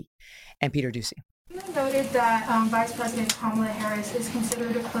Psaki and Peter Doocy. You noted that Vice President Kamala Harris is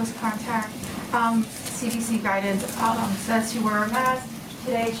considered a close contact. CDC guidance says to wear a mask.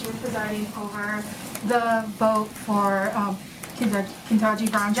 Today she was presiding over the vote for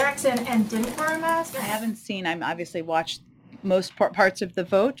Ketanji Brown Jackson and didn't wear a mask. I haven't seen, I'm obviously watched most parts of the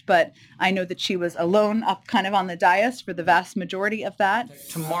vote, but I know that she was alone up kind of on the dais for the vast majority of that.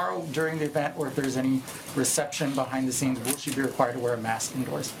 Tomorrow during the event, or if there's any reception behind the scenes, will she be required to wear a mask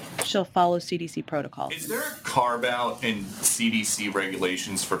indoors? She'll follow CDC protocols. Is there a carve out in CDC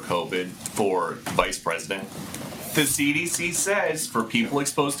regulations for COVID for vice president? The CDC says for people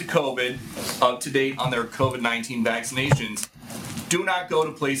exposed to COVID, up to date on their COVID-19 vaccinations, do not go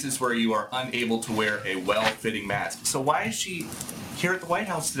to places where you are unable to wear a well-fitting mask. So why is she here at the White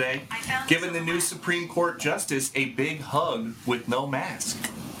House today giving the new Supreme Court justice a big hug with no mask?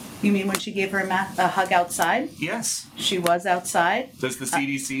 You mean when she gave her a hug outside? Yes. She was outside. Does the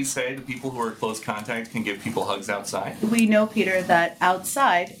CDC say that people who are close contact can give people hugs outside? We know, Peter, that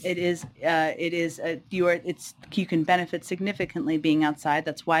outside you can benefit significantly being outside.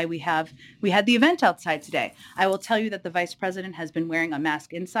 That's why we had the event outside today. I will tell you that the vice president has been wearing a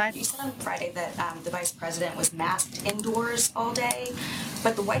mask inside. You said on Friday that the vice president was masked indoors all day,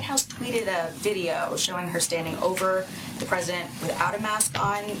 but the White House tweeted a video showing her standing over the president without a mask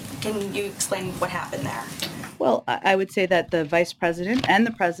on. Can you explain what happened there? Well, I would say that the vice president and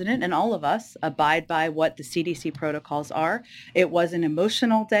the president and all of us abide by what the CDC protocols are. It was an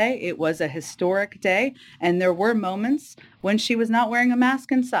emotional day. It was a historic day. And there were moments when she was not wearing a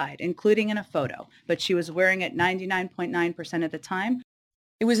mask inside, including in a photo, but she was wearing it 99.9% of the time.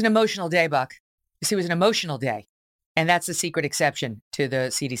 It was an emotional day, Buck. You see, it was an emotional day. And that's the secret exception to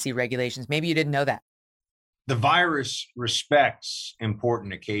the CDC regulations. Maybe you didn't know that. The virus respects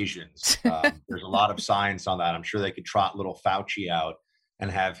important occasions. There's a lot of science on that. I'm sure they could trot little Fauci out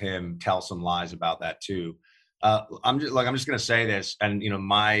and have him tell some lies about that too. I'm just going to say this, and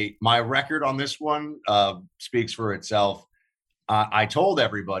my record on this one speaks for itself. I told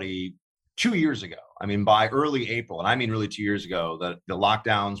everybody 2 years ago. I mean, by early April, and I mean really 2 years ago, that the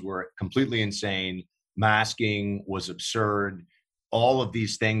lockdowns were completely insane. Masking was absurd. All of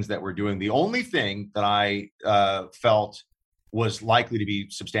these things that we're doing. The only thing that I felt was likely to be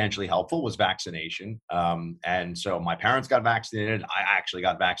substantially helpful was vaccination. And so my parents got vaccinated. I actually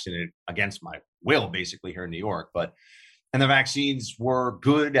got vaccinated against my will, basically, here in New York. And the vaccines were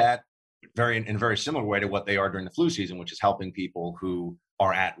good in a very similar way to what they are during the flu season, which is helping people who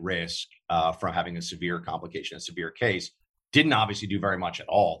are at risk from having a severe complication, a severe case. Didn't obviously do very much at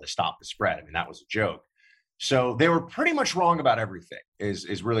all to stop the spread. I mean, that was a joke. So they were pretty much wrong about everything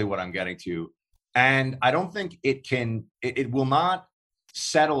is really what I'm getting to. And I don't think it will not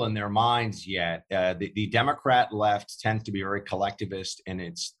settle in their minds yet. The Democrat left tends to be very collectivist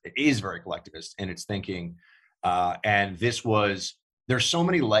it is very collectivist in its thinking. And there's so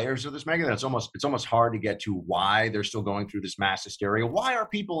many layers of this, Megan, that it's almost hard to get to why they're still going through this mass hysteria. Why are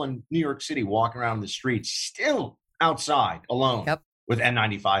people in New York City walking around the streets still outside alone? Yep. With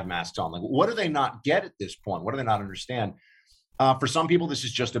N95 masks on? Like, what do they not get at this point? What do they not understand? For some people, this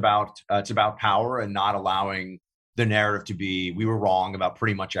is just it's about power and not allowing the narrative to be, we were wrong about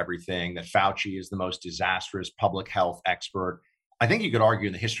pretty much everything, that Fauci is the most disastrous public health expert. I think you could argue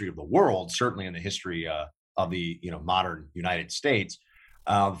in the history of the world, certainly in the history of the modern United States,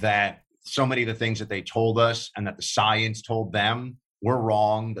 that so many of the things that they told us and that the science told them were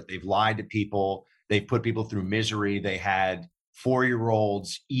wrong, that they've lied to people, they've put people through misery. They had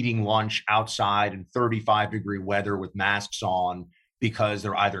 4-year-olds eating lunch outside in 35-degree weather with masks on because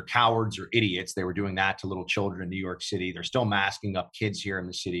they're either cowards or idiots. They were doing that to little children in New York City. They're still masking up kids here in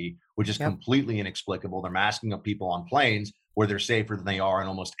the city, which is completely inexplicable. They're masking up people on planes where they're safer than they are in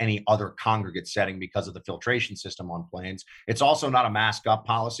almost any other congregate setting because of the filtration system on planes. It's also not a mask up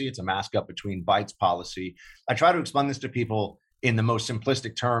policy. It's a mask up between bites policy. I try to explain this to people in the most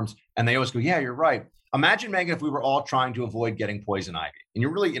simplistic terms, and they always go, yeah, you're right. Imagine, Megan, if we were all trying to avoid getting poison ivy, and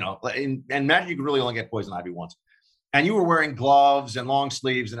you're really, and imagine you could really only get poison ivy once, and you were wearing gloves and long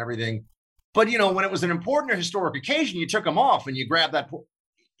sleeves and everything. But, when it was an important or historic occasion, you took them off and you grabbed that.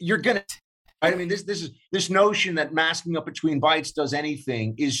 You're going to, right? I mean, this notion that masking up between bites does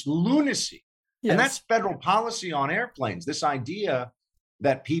anything is lunacy. Yes. And that's federal policy on airplanes. This idea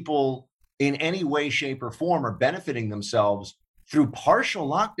that people in any way, shape, or form are benefiting themselves through partial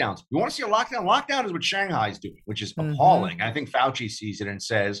lockdowns. You want to see a lockdown? Lockdown is what Shanghai is doing, which is appalling. I think Fauci sees it and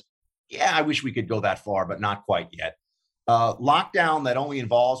says, yeah, I wish we could go that far, but not quite yet. Lockdown that only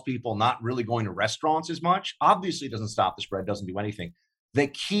involves people not really going to restaurants as much, obviously doesn't stop the spread, doesn't do anything. They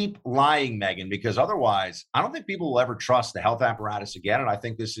keep lying, Megyn, because otherwise, I don't think people will ever trust the health apparatus again. And I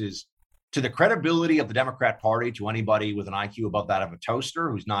think this is to the credibility of the Democrat Party, to anybody with an IQ above that of a toaster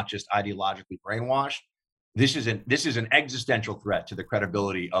who's not just ideologically brainwashed. This is an existential threat to the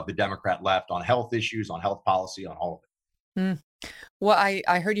credibility of the Democrat left on health issues, on health policy, on all of it. Well,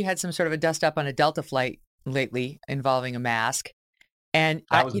 I heard you had some sort of a dust up on a Delta flight lately involving a mask. And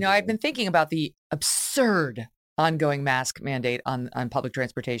I've been thinking about the absurd ongoing mask mandate on public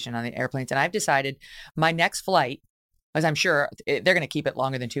transportation, on the airplanes. And I've decided my next flight, as I'm sure they're going to keep it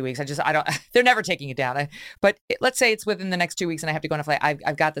longer than 2 weeks. They're never taking it down. But let's say it's within the next 2 weeks and I have to go on a flight.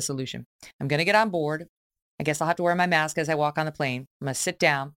 I've got the solution. I'm going to get on board. I guess I'll have to wear my mask as I walk on the plane. I'm going to sit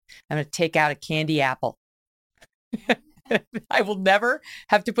down. I'm going to take out a candy apple. I will never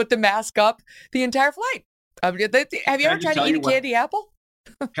have to put the mask up the entire flight. Have you ever tried to eat a candy apple?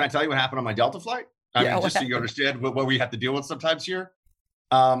 Can I tell you what happened on my Delta flight? I mean, just so you understand what we have to deal with sometimes here.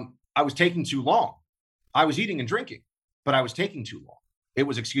 I was taking too long. I was eating and drinking, but I was taking too long. It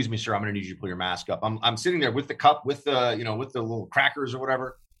was, excuse me, sir, I'm going to need you to pull your mask up. I'm sitting there with the cup, with the little crackers or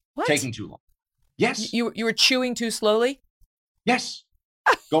whatever, taking too long. Yes. You were chewing too slowly? Yes.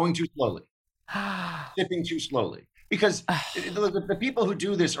 Going too slowly. Sipping too slowly. Because the people who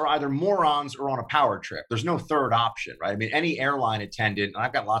do this are either morons or on a power trip. There's no third option, right? I mean, any airline attendant, and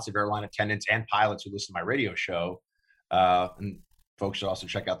I've got lots of airline attendants and pilots who listen to my radio show, and folks should also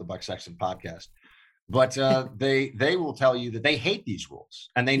check out the Buck Sexton podcast. But they will tell you that they hate these rules,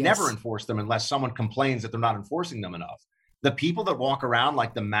 and they never enforce them unless someone complains that they're not enforcing them enough. The people that walk around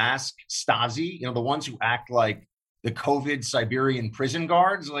like the mask Stasi, the ones who act like the COVID Siberian prison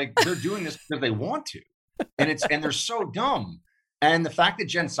guards, like they're doing this because they want to. And they're so dumb. And the fact that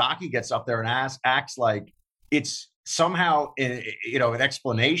Jen Psaki gets up there and acts like it's somehow an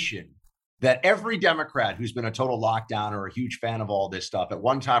explanation that every Democrat who's been a total lockdown or a huge fan of all this stuff at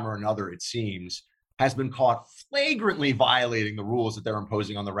one time or another, it seems, has been caught flagrantly violating the rules that they're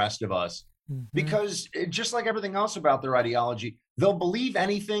imposing on the rest of us. Because just like everything else about their ideology, they'll believe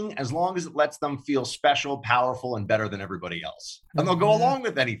anything as long as it lets them feel special, powerful, and better than everybody else. And they'll go along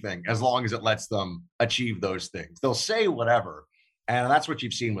with anything as long as it lets them achieve those things. They'll say whatever. And that's what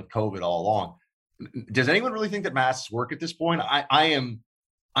you've seen with COVID all along. Does anyone really think that masks work at this point? I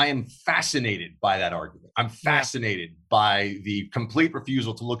am fascinated by that argument. I'm fascinated by the complete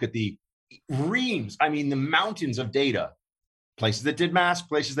refusal to look at the reams, the mountains of data. Places that did mask,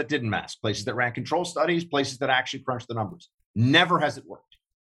 places that didn't mask, places that ran control studies, places that actually crunched the numbers. Never has it worked.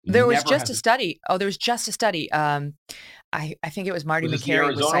 There was just a study. I think it was Marty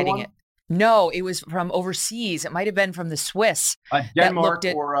McCary was citing it. No, it was from overseas. It might have been from the Swiss. Denmark,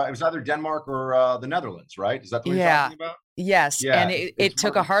 it was either Denmark or the Netherlands, right? Is that what you're talking about? Yes. Yeah, and it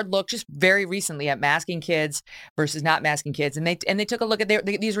took a hard look just very recently at masking kids versus not masking kids. And they took a look at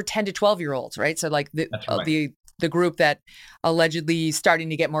these were 10 to 12-year-olds, right? So like the group that allegedly starting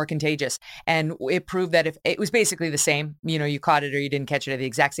to get more contagious. And it proved that if it was basically the same, you caught it or you didn't catch it at the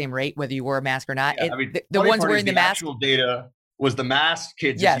exact same rate, whether you wore a mask or not. Yeah, the ones wearing the mask. Actual data was the mask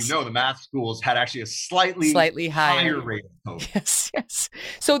kids. Yes. As the mask schools had actually a slightly higher rate of COVID. Yes.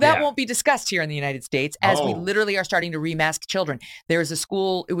 So that won't be discussed here in the United States as we literally are starting to remask children. There's a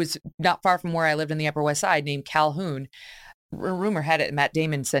school, it was not far from where I lived in the Upper West Side, named Calhoun. Rumor had it Matt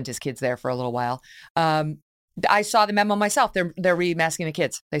Damon sent his kids there for a little while. I saw the memo myself. They're remasking the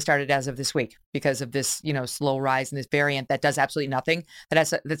kids. They started as of this week because of this, slow rise in this variant that does absolutely nothing.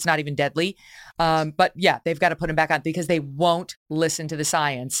 That's not even deadly. But yeah, they've got to put them back on because they won't listen to the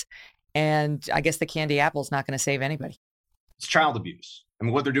science. And I guess the candy apple is not going to save anybody. It's child abuse.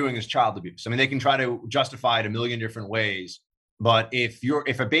 What they're doing is child abuse. They can try to justify it a million different ways. But if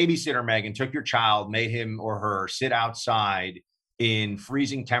a babysitter, Megyn, took your child, made him or her sit outside in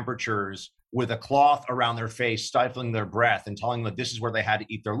freezing temperatures with a cloth around their face, stifling their breath and telling them that this is where they had to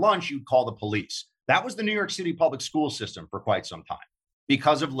eat their lunch, you'd call the police. That was the New York City public school system for quite some time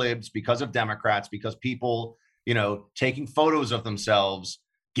because of libs, because of Democrats, because people, taking photos of themselves,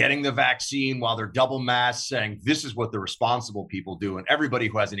 getting the vaccine while they're double masked, saying this is what the responsible people do. And everybody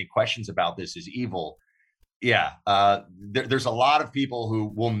who has any questions about this is evil. Yeah, there's a lot of people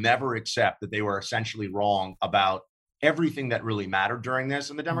who will never accept that they were essentially wrong about everything that really mattered during this.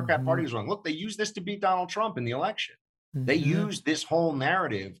 And the Democrat Party was wrong. Look, they used this to beat Donald Trump in the election. They used this whole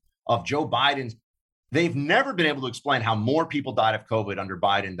narrative of Joe Biden's They've never been able to explain how more people died of COVID under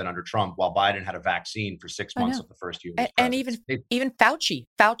Biden than under Trump, while Biden had a vaccine for 6 months of the first year. And even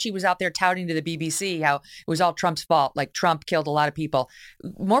Fauci was out there touting to the BBC how it was all Trump's fault. Like Trump killed a lot of people.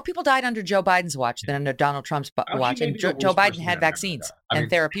 More people died under Joe Biden's watch than under Donald Trump's watch. And Joe Biden had vaccines and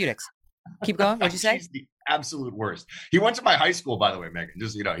therapeutics. Keep going. What'd you say? He's the absolute worst. He went to my high school, by the way, Megan.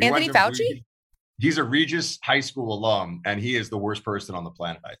 Just Anthony Fauci. He's a Regis High School alum, and he is the worst person on the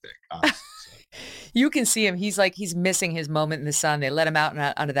planet, I think. Honestly. You can see him. He's missing his moment in the sun. They let him out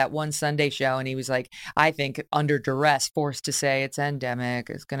onto that one Sunday show, and he was like, I think, under duress, forced to say it's endemic.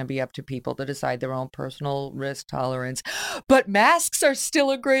 It's going to be up to people to decide their own personal risk tolerance. But masks are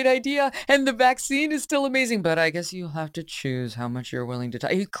still a great idea, and the vaccine is still amazing. But I guess you'll have to choose how much you're willing to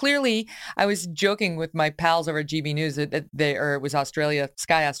take. Clearly, I was joking with my pals over at GB News that it was Australia,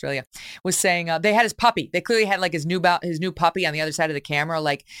 Sky Australia, was saying they had his puppy. They clearly had like his new puppy on the other side of the camera.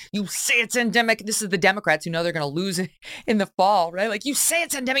 Like, you say it's endemic. This is the Democrats who know they're going to lose in the fall, right? Like, you say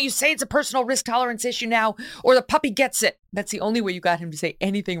it's endemic, you say it's a personal risk tolerance issue now, or the puppy gets it. That's the only way you got him to say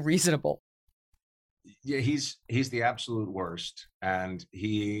anything reasonable. Yeah, he's the absolute worst. And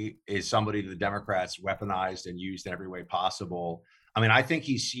he is somebody that the Democrats weaponized and used in every way possible. I mean, I think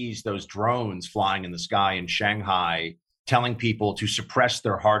he sees those drones flying in the sky in Shanghai, telling people to suppress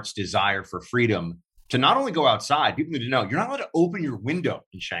their heart's desire for freedom. To not only go outside, people need to know you're not allowed to open your window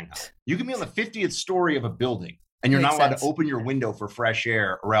in Shanghai. You can be on the 50th story of a building and you're not allowed to open your window for fresh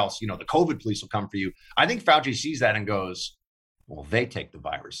air, or else, the COVID police will come for you. I think Fauci sees that and goes, well, they take the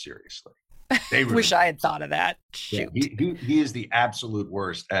virus seriously. They really wish I had thought of that. Shoot. Yeah, he is the absolute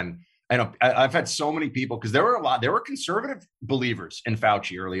worst. And I know I've had so many people, because there were conservative believers in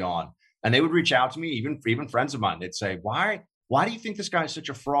Fauci early on, and they would reach out to me, even friends of mine. They'd say, why do you think this guy is such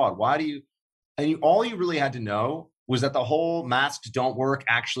a fraud? And all you really had to know was that the whole masks don't work,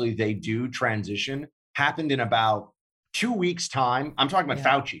 actually they do transition, happened in about 2 weeks' time. I'm talking about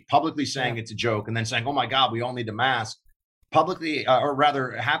Fauci publicly saying it's a joke and then saying, oh my God, we all need a mask. Publicly, or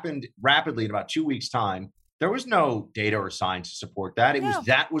rather happened rapidly in about 2 weeks' time. There was no data or science to support that.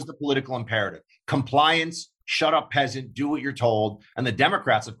 That was the political imperative. Compliance, shut up, peasant, do what you're told. And the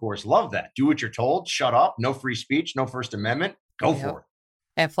Democrats, of course, love that. Do what you're told, shut up, no free speech, no First Amendment, go for it.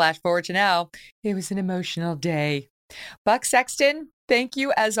 And flash forward to now, it was an emotional day. Buck Sexton, thank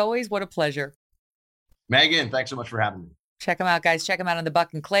you as always. What a pleasure. Megan, thanks so much for having me. Check him out, guys. Check him out on the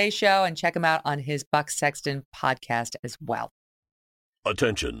Buck and Clay Show, and check him out on his Buck Sexton podcast as well.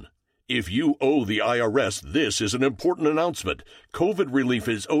 Attention. If you owe the IRS, this is an important announcement. COVID relief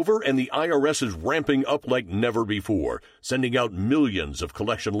is over and the IRS is ramping up like never before, sending out millions of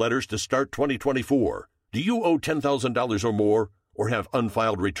collection letters to start 2024. Do you owe $10,000 or more, or have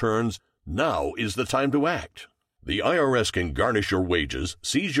unfiled returns? Now is the time to act. The IRS can garnish your wages,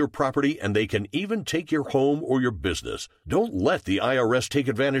 seize your property, and they can even take your home or your business. Don't let the IRS take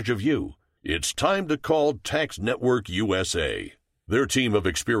advantage of you. It's time to call Tax Network USA. Their team of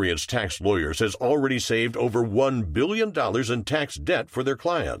experienced tax lawyers has already saved over $1 billion in tax debt for their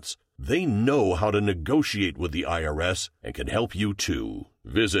clients. They know how to negotiate with the IRS and can help you too.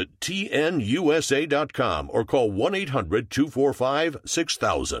 Visit tnusa.com or call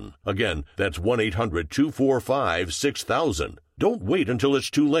 1-800-245-6000. Again, that's 1-800-245-6000. Don't wait until it's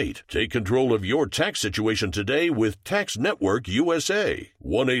too late. Take control of your tax situation today with Tax Network USA.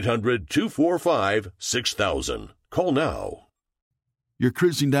 1-800-245-6000. Call now. You're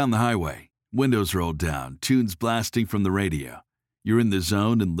cruising down the highway, windows rolled down, tunes blasting from the radio. You're in the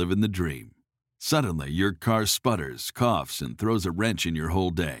zone and living the dream. Suddenly, your car sputters, coughs, and throws a wrench in your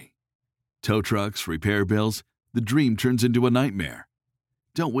whole day. Tow trucks, repair bills, the dream turns into a nightmare.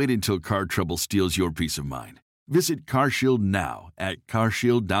 Don't wait until car trouble steals your peace of mind. Visit CarShield now at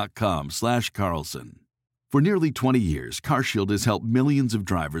carshield.com/Carlson. For nearly 20 years, CarShield has helped millions of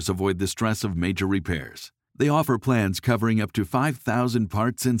drivers avoid the stress of major repairs. They offer plans covering up to 5,000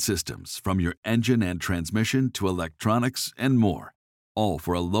 parts and systems, from your engine and transmission to electronics and more, all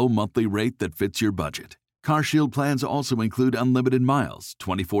for a low monthly rate that fits your budget. CarShield plans also include unlimited miles,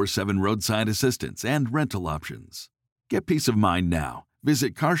 24/7 roadside assistance, and rental options. Get peace of mind now.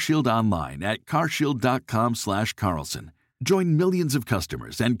 Visit CarShield online at carshield.com/Carlson. Join millions of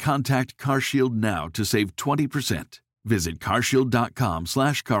customers and contact CarShield now to save 20%. Visit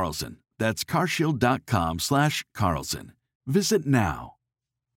carshield.com/Carlson. That's carshield.com/Carlson. Visit now.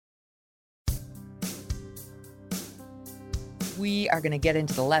 We are going to get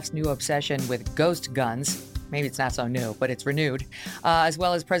into the left's new obsession with ghost guns. Maybe it's not so new, but it's renewed, as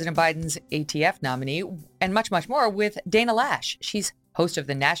well as President Biden's ATF nominee, and much, much more with Dana Loesch. She's host of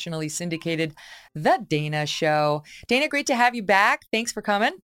the nationally syndicated The Dana Show. Dana, great to have you back. Thanks for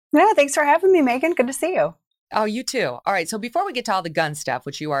coming. Yeah, thanks for having me, Megan. Good to see you. Oh, you too. All right. So before we get to all the gun stuff,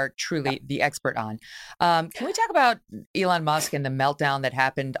 which you are truly the expert on, can we talk about Elon Musk and the meltdown that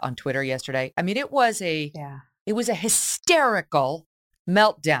happened on Twitter yesterday? I mean, it was a hysterical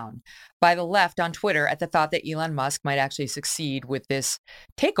meltdown by the left on Twitter at the thought that Elon Musk might actually succeed with this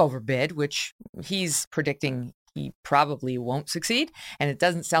takeover bid, which he's predicting he probably won't succeed. And it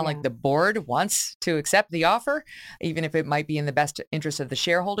doesn't sound like the board wants to accept the offer, even if it might be in the best interest of the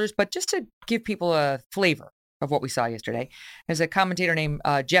shareholders. But just to give people a flavor of what we saw yesterday, there's a commentator named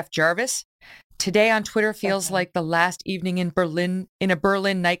Jeff Jarvis. Today on Twitter feels like the last evening in Berlin, in a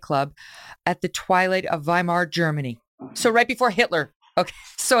Berlin nightclub at the twilight of Weimar, Germany. So right before Hitler. Okay,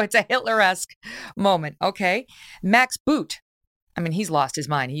 so it's a Hitler-esque moment. Okay, Max Boot. I mean, he's lost his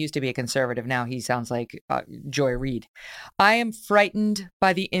mind. He used to be a conservative. Now he sounds like Joy Reid. I am frightened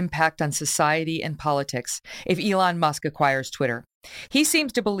by the impact on society and politics if Elon Musk acquires Twitter. He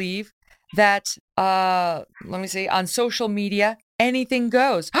seems to believe that, on social media, anything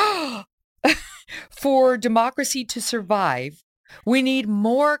goes. For democracy to survive, we need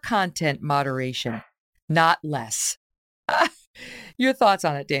more content moderation, not less. Your thoughts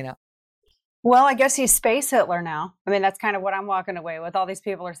on it, Dana? Well, I guess he's Space Hitler now. I mean, that's kind of what I'm walking away with. All these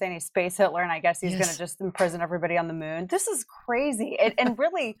people are saying he's Space Hitler, and I guess he's going to just imprison everybody on the moon. This is crazy. And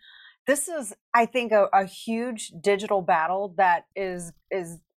really, this is, I think, a huge digital battle that is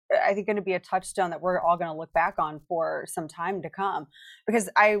I think, going to be a touchstone that we're all going to look back on for some time to come. Because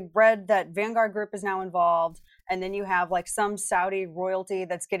I read that Vanguard Group is now involved, and then you have like some Saudi royalty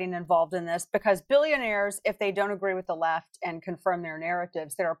that's getting involved in this, because billionaires, if they don't agree with the left and confirm their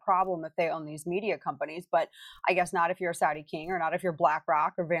narratives, they're a problem if they own these media companies. But I guess not if you're a Saudi king, or not if you're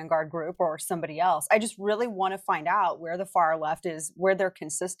BlackRock or Vanguard Group or somebody else. I just really want to find out where the far left is, where their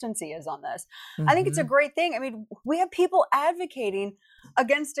consistency is on this. Mm-hmm. I think it's a great thing. I mean, we have people advocating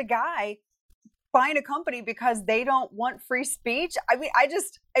against a guy buying a company because they don't want free speech. I mean,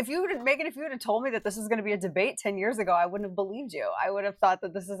 if you would have told me that this was going to be a debate 10 years ago, I wouldn't have believed you. I would have thought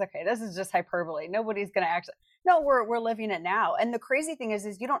that this is just hyperbole. Nobody's going to actually, no, we're living it now. And the crazy thing is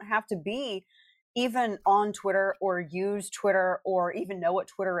you don't have to be even on Twitter or use Twitter or even know what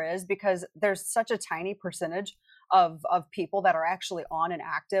Twitter is, because there's such a tiny percentage of people that are actually on and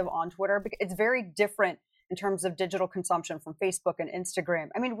active on Twitter. It's very different in terms of digital consumption from Facebook and Instagram.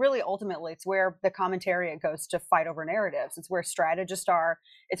 I mean, really, ultimately, it's where the commentariat goes to fight over narratives. It's where strategists are.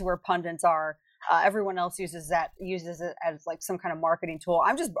 It's where pundits are. Everyone else uses it as like some kind of marketing tool.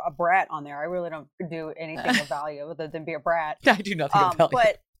 I'm just a brat on there. I really don't do anything of value other than be a brat. I do nothing of value.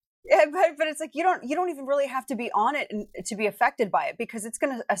 But it's like you don't even really have to be on it and to be affected by it, because it's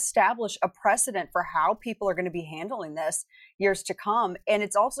going to establish a precedent for how people are going to be handling this years to come. And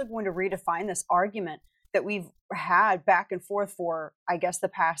it's also going to redefine this argument that we've had back and forth for, I guess, the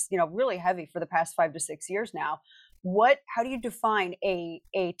past, really heavy for the past 5 to 6 years now. How do you define a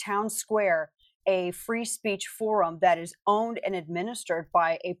town square, a free speech forum that is owned and administered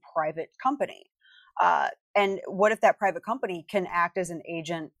by a private company? And what if that private company can act as an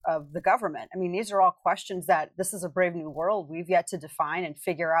agent of the government? I mean, these are all questions that this is a brave new world. We've yet to define and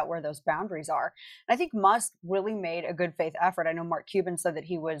figure out where those boundaries are. And I think Musk really made a good faith effort. I know Mark Cuban said that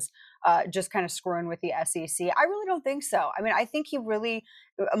he was just kind of screwing with the SEC. I really don't think so. I mean, I think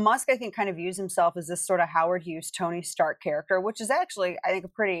Musk, I think, kind of views himself as this sort of Howard Hughes, Tony Stark character, which is actually, I think, a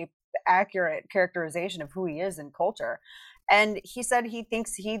pretty accurate characterization of who he is in culture. And he said he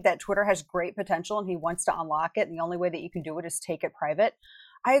thinks that Twitter has great potential and he wants to unlock it. And the only way that you can do it is take it private.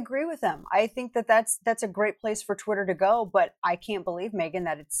 I agree with him. I think that's a great place for Twitter to go. But I can't believe, Megan,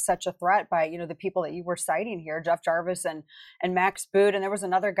 that it's such a threat by, the people that you were citing here, Jeff Jarvis and Max Boot. And there was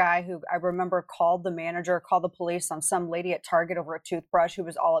another guy who I remember called the police on some lady at Target over a toothbrush, who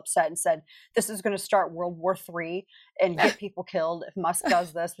was all upset and said, this is going to start World War III and get people killed if Musk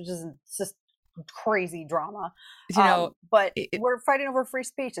does this, which is just crazy drama. But we're fighting over free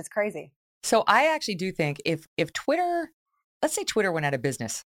speech. It's crazy. So I actually do think if Twitter, let's say Twitter went out of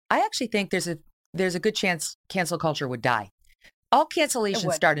business, I actually think there's a good chance cancel culture would die. All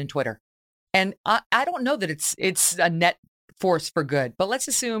cancellations start in Twitter. And I don't know that it's a net force for good, but let's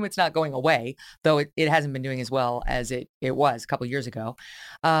assume it's not going away, though it hasn't been doing as well as it was a couple of years ago.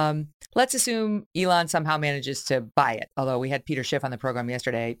 Let's assume Elon somehow manages to buy it. Although we had Peter Schiff on the program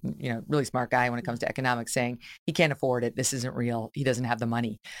yesterday, really smart guy when it comes to economics, saying he can't afford it. This isn't real. He doesn't have the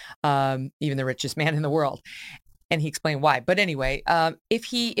money, even the richest man in the world. And he explained why. But anyway, if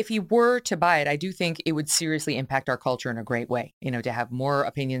he were to buy it, I do think it would seriously impact our culture in a great way, to have more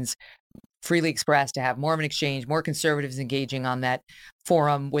opinions freely expressed, to have more of an exchange, more conservatives engaging on that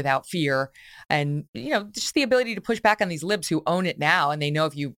forum without fear. And, just the ability to push back on these libs who own it now. And they know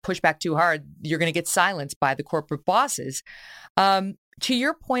if you push back too hard, you're going to get silenced by the corporate bosses. To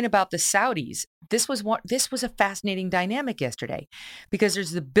your point about the Saudis, this was a fascinating dynamic yesterday, because there's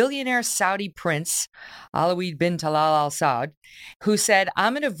the billionaire Saudi prince, Alawid bin Talal Al Saud, who said,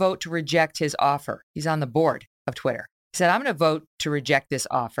 I'm going to vote to reject his offer. He's on the board of Twitter. He said, I'm going to vote to reject this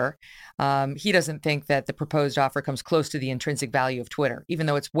offer. He doesn't think that the proposed offer comes close to the intrinsic value of Twitter, even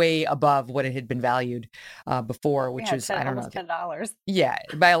though it's way above what it had been valued before, which was, I don't know. $10. Yeah,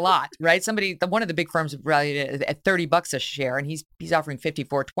 by a lot, right? One of the big firms valued it at $30 a share, and he's offering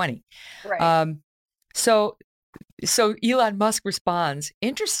 $54.20. Right. So Elon Musk responds,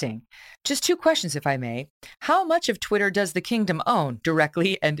 interesting. Just two questions, if I may. How much of Twitter does the kingdom own,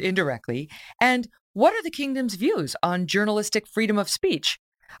 directly and indirectly? And what are the kingdom's views on journalistic freedom of speech?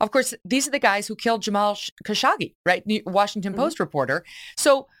 Of course, these are the guys who killed Jamal Khashoggi, right? Washington Post reporter.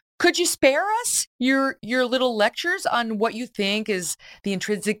 So could you spare us your little lectures on what you think is the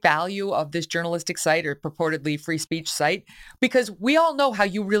intrinsic value of this journalistic site or purportedly free speech site? Because we all know how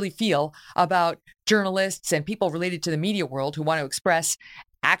you really feel about journalists and people related to the media world who want to express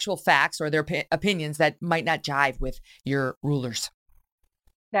actual facts or their opinions that might not jive with your rulers.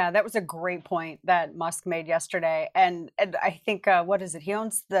 Yeah, that was a great point that Musk made yesterday. And I think, what is it? He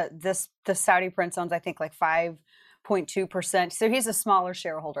owns the Saudi prince owns, I think, like 5.2%. So he's a smaller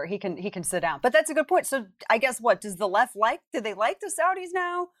shareholder. He can sit down. But that's a good point. So I guess does the left do they like the Saudis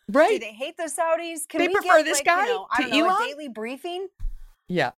now? Right. Do they hate the Saudis? Can they we prefer get, this like, guy I don't to know, Elon? a daily briefing?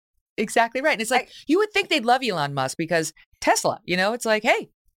 Yeah, exactly right. And it's like, you would think they'd love Elon Musk because Tesla, it's like, hey.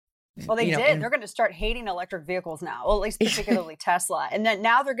 Well, they did. They're going to start hating electric vehicles now, well, at least particularly Tesla. And then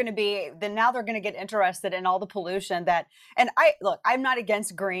now they're going to get interested in all the pollution I'm not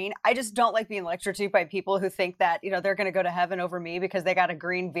against green. I just don't like being lectured to by people who think that, they're going to go to heaven over me because they got a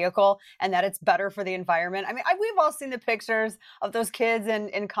green vehicle and that it's better for the environment. I mean, we've all seen the pictures of those kids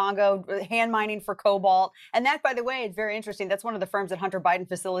in Congo hand mining for cobalt. And that, by the way, is very interesting. That's one of the firms that Hunter Biden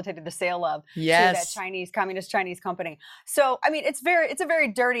facilitated the sale of to that communist Chinese company. So, I mean, it's a very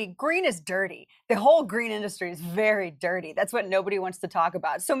dirty. Green is dirty. The whole green industry is very dirty. That's what nobody wants to talk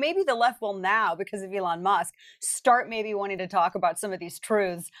about. So maybe the left will now, because of Elon Musk, start maybe wanting to talk about some of these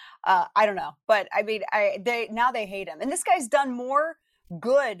truths. I don't know. But I mean, they hate him. And this guy's done more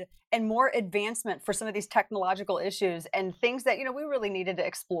good and more advancement for some of these technological issues and things that, we really needed to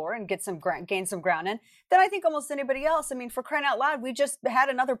explore and gain some ground in than I think almost anybody else. I mean, for crying out loud, we just had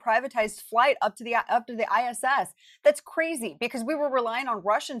another privatized flight up to the ISS. That's crazy because we were relying on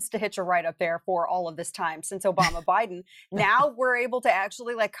Russians to hitch a ride up there for all of this time since Obama Biden. Now we're able to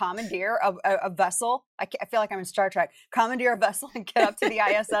actually commandeer a vessel. I feel like I'm in Star Trek. Commandeer a vessel and get up to the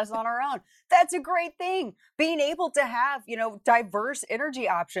ISS on our own. That's a great thing. Being able to have, diverse energy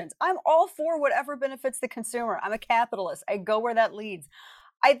options. I'm all for whatever benefits the consumer. I'm a capitalist. I go where that leads.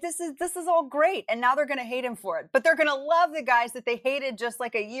 This is all great. And now they're going to hate him for it. But they're going to love the guys that they hated just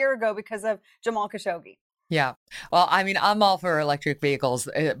like a year ago because of Jamal Khashoggi. Yeah. Well, I mean, I'm all for electric vehicles,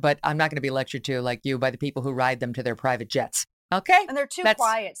 but I'm not going to be lectured to like you by the people who ride them to their private jets. Okay. And they're too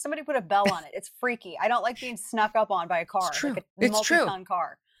quiet. Somebody put a bell on it. It's freaky. I don't like being snuck up on by a car. It's true. Like a multi-ton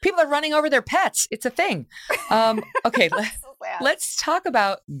car. People are running over their pets. It's a thing. Okay, let's talk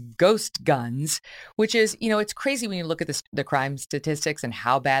about ghost guns, which is, it's crazy when you look at the crime statistics and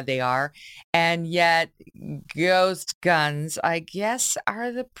how bad they are. And yet ghost guns, I guess,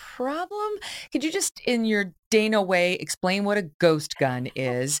 are the problem. Could you just, in your Dana way, explain what a ghost gun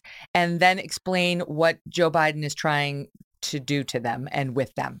is and then explain what Joe Biden is trying to do to them and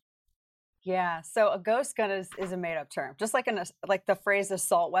with them? Yeah, so a ghost gun is a made-up term. Just like the phrase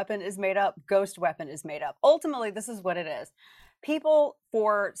assault weapon is made up, ghost weapon is made up. Ultimately, this is what it is. People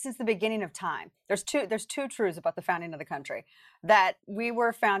since the beginning of time, there's two truths about the founding of the country. That we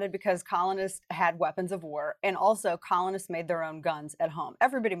were founded because colonists had weapons of war, and also colonists made their own guns at home.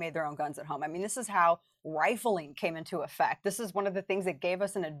 Everybody made their own guns at home. I mean, this is how rifling came into effect. This is one of the things that gave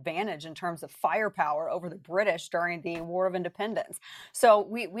us an advantage in terms of firepower over the British during the War of Independence. So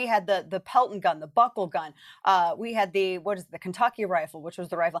we had the Pelton gun, the buckle gun. We had the Kentucky rifle, which was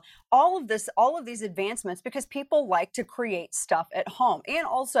the rifle. All of these advancements because people like to create stuff at home. And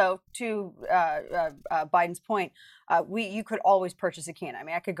also to Biden's point, you could always purchase a cannon. I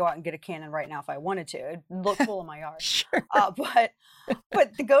mean, I could go out and get a cannon right now if I wanted to. It'd look cool in my yard. Sure. But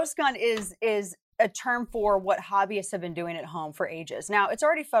the ghost gun is a term for what hobbyists have been doing at home for ages. Now, it's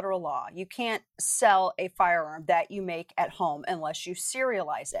already federal law. You can't sell a firearm that you make at home unless you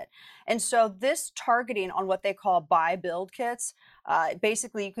serialize it. And so this targeting on what they call buy build kits,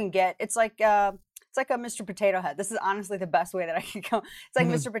 basically you can get, it's like a Mr. Potato Head. This is honestly the best way that I can go. It's like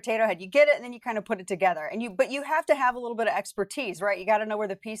Mr. Potato Head. You get it and then you kind of put it together. But you have to have a little bit of expertise, right? You got to know where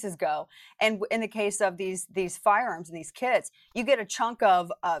the pieces go. And in the case of these firearms and these kits, you get a chunk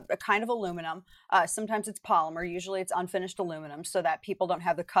of a kind of aluminum. Sometimes it's polymer. Usually it's unfinished aluminum so that people don't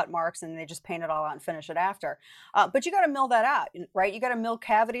have the cut marks and they just paint it all out and finish it after. But you got to mill that out, right? You got to mill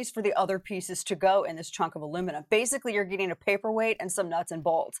cavities for the other pieces to go in this chunk of aluminum. Basically, you're getting a paperweight and some nuts and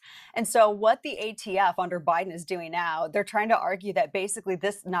bolts. And so what the ATF under Biden is doing now, they're trying to argue that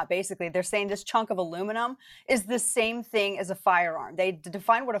they're saying this chunk of aluminum is the same thing as a firearm. They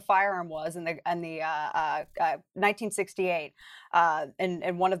defined what a firearm was in the 1968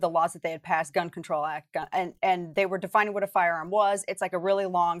 in one of the laws that they had passed, Gun Control Act, and they were defining what a firearm was. It's like a really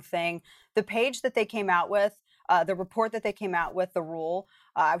long thing. The page that they came out with, the report that they came out with, the rule,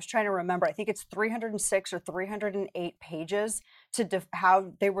 I was trying to remember, I think it's 306 or 308 pages to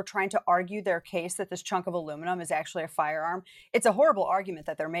how they were trying to argue their case that this chunk of aluminum is actually a firearm. It's a horrible argument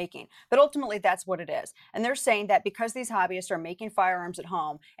that they're making, but ultimately that's what it is. And they're saying that because these hobbyists are making firearms at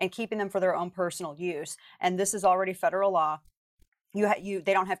home and keeping them for their own personal use, and this is already federal law, they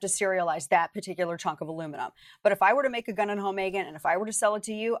don't have to serialize that particular chunk of aluminum. But if I were to make a gun at home, Megan, and if I were to sell it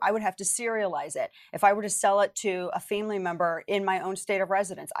to you, I would have to serialize it. If I were to sell it to a family member in my own state of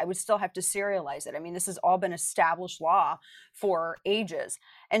residence, I would still have to serialize it. I mean, this has all been established law for ages.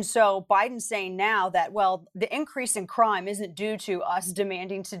 And so Biden's saying now that, well, the increase in crime isn't due to us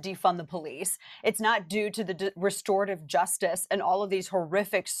demanding to defund the police. It's not due to the restorative justice and all of these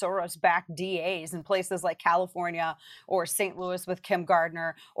horrific Soros-backed DAs in places like California or St. Louis with Kim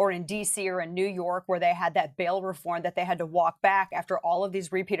Gardner, or in D.C. or in New York, where they had that bail reform that they had to walk back after all of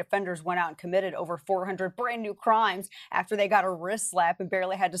these repeat offenders went out and committed over 400 brand new crimes after they got a wrist slap and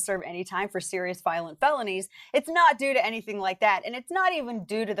barely had to serve any time for serious violent felonies. It's not due to anything like that. And it's not even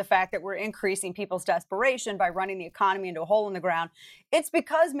due to the fact that we're increasing people's desperation by running the economy into a hole in the ground. It's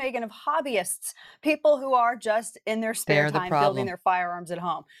because, Megan, of hobbyists, people who are just in their spare time building their firearms at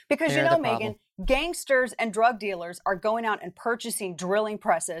home. Because, Megan, gangsters and drug dealers are going out and purchasing drilling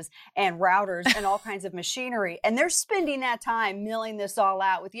presses and routers and all kinds of machinery, and they're spending that time milling this all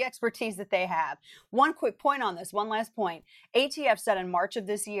out with the expertise that they have. One quick point on this, one last point. ATF said in March of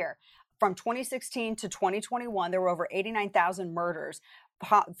this year, from 2016 to 2021, there were over 89,000 murders,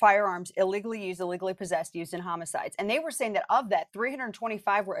 firearms illegally used, illegally possessed, used in homicides. And they were saying that of that,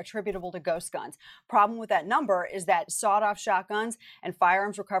 325 were attributable to ghost guns. Problem with that number is that sawed-off shotguns and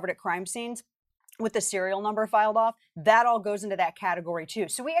firearms recovered at crime scenes with the serial number filed off, that all goes into that category too.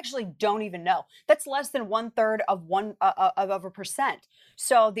 So we actually don't even know. That's less than 1/3 of 1%.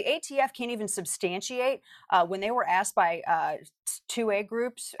 So the ATF can't even substantiate when they were asked by 2A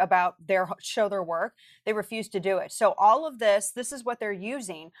groups about show their work, they refused to do it. So all of this is what they're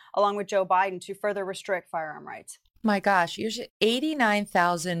using along with Joe Biden to further restrict firearm rights. My gosh,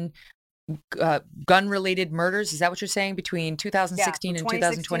 89,000 gun-related murders. Is that what you're saying between 2016 and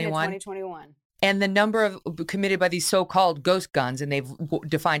 2021? 2021. And the number of committed by these so-called ghost guns, and they've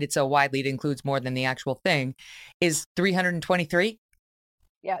defined it so widely, it includes more than the actual thing, is 323?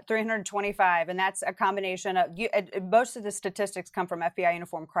 Yeah, 325. And that's a combination of, most of the statistics come from FBI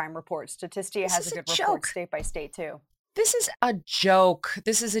Uniform Crime Reports. Statistia has a good report state by state too. This is a joke.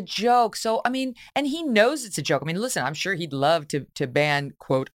 This is a joke. So, I mean, and he knows it's a joke. I mean, listen, I'm sure he'd love to ban,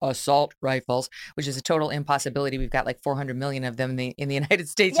 quote, assault rifles, which is a total impossibility. We've got like 400 million of them in the United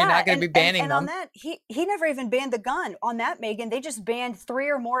States. Yeah, you're not going to be banning them. And on that, he never even banned the gun. On that, Megan, they just banned 3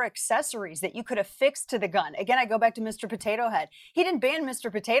 or more accessories that you could affix to the gun. Again, I go back to Mr. Potato Head. He didn't ban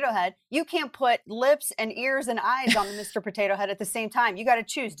Mr. Potato Head. You can't put lips and ears and eyes on the Mr. Potato Head at the same time. You got to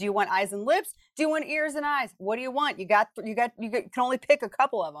choose. Do you want eyes and lips? Do you want ears and eyes? What do you want? You can only pick a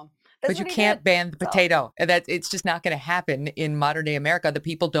couple of them. But you can't ban the potato. That it's just not going to happen in modern day America. The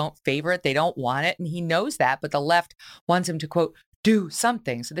people don't favor it. They don't want it. And he knows that. But the left wants him to, quote, do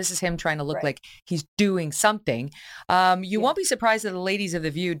something. So this is him trying to look like he's doing something. You won't be surprised that the ladies of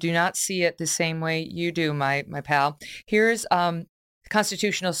The View do not see it the same way you do, my pal. Here's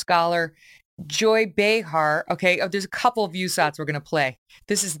constitutional scholar Joy Behar. Okay, there's a couple of ViewSots we're going to play.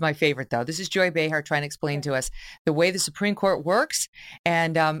 This is my favorite, though. This is Joy Behar trying to explain to us the way the Supreme Court works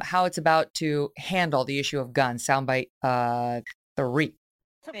and how it's about to handle the issue of guns. Soundbite 3.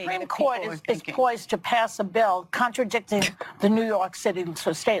 Supreme Court is poised to pass a bill contradicting the New York City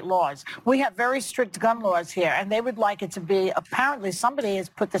state laws. We have very strict gun laws here, and they would like it to be, apparently somebody has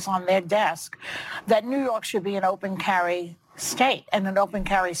put this on their desk, that New York should be an open carry state and an open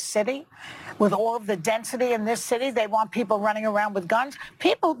carry city. With all of the density in this city, they want people running around with guns.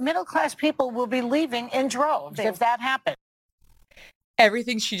 People, middle-class people, will be leaving in droves if that happens.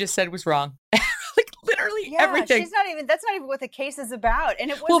 Everything she just said was wrong. Literally everything. That's not even what the case is about.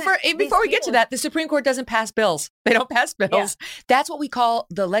 And it wasn't. Before we get to that, the Supreme Court doesn't pass bills. They don't pass bills. Yeah. That's what we call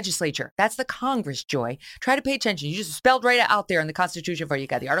the legislature. That's the Congress, Joy. Try to pay attention. You just spelled right out there in the Constitution for you.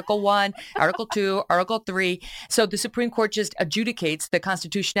 Got the Article 1, Article 2, Article 3. So the Supreme Court just adjudicates the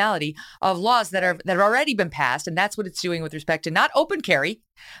constitutionality of laws that have already been passed. And that's what it's doing with respect to not open carry,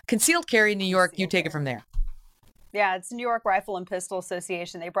 concealed carry in New York. You take it from there. Yeah, it's New York Rifle and Pistol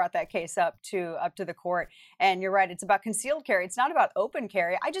Association. They brought that case up to the court. And you're right, it's about concealed carry. It's not about open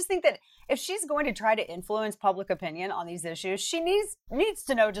carry. I just think that if she's going to try to influence public opinion on these issues, she needs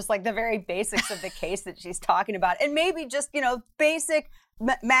to know just like the very basics of the case that she's talking about. And maybe just, basic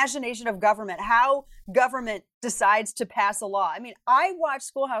imagination of government, how government decides to pass a law. I mean, I watched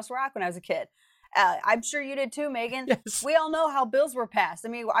Schoolhouse Rock when I was a kid. I'm sure you did too, Megan. Yes. We all know how bills were passed. I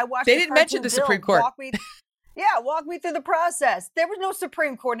mean, I watched. They didn't mention the Supreme Court. Walk me through the process. There was no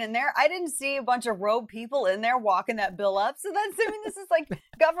Supreme Court in there. I didn't see a bunch of rogue people in there walking that bill up. So this is like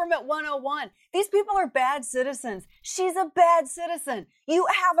government 101. These people are bad citizens. She's a bad citizen. You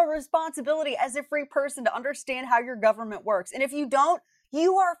have a responsibility as a free person to understand how your government works. And if you don't,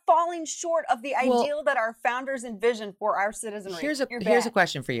 you are falling short of the ideal that our founders envisioned for our citizenry. Here's a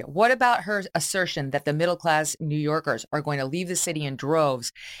question for you. What about her assertion that the middle-class New Yorkers are going to leave the city in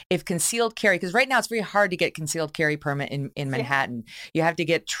droves if concealed carry, because right now it's very hard to get concealed carry permit in Manhattan. You have to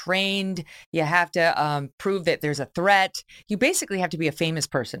get trained. You have to prove that there's a threat. You basically have to be a famous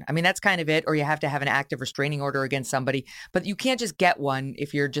person. I mean, that's kind of it. Or you have to have an active restraining order against somebody. But you can't just get one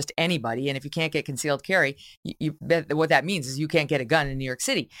if you're just anybody. And if you can't get concealed carry, what that means is you can't get a gun in New York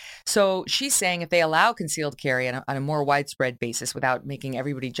City. So she's saying if they allow concealed carry on a more widespread basis without making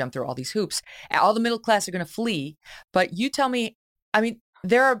everybody jump through all these hoops, all the middle class are going to flee. But you tell me, I mean,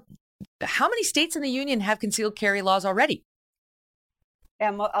 how many states in the union have concealed carry laws already?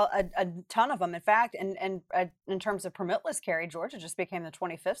 Yeah, a ton of them. In fact, and in terms of permitless carry, Georgia just became the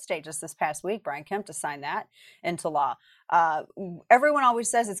 25th state just this past week. Brian Kemp to sign that into law. Everyone always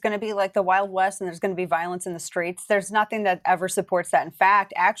says it's going to be like the Wild West and there's going to be violence in the streets. There's nothing that ever supports that. In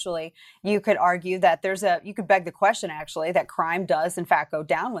fact, actually, you could argue that you could beg the question, actually, that crime does, in fact, go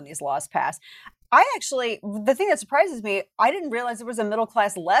down when these laws pass. The thing that surprises me, I didn't realize there was a middle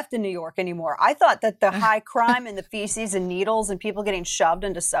class left in New York anymore. I thought that the high crime and the feces and needles and people getting shoved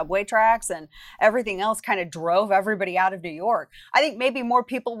into subway tracks and everything else kind of drove everybody out of New York. I think maybe more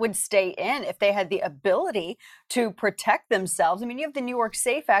people would stay in if they had the ability to protect themselves. I mean, you have the New York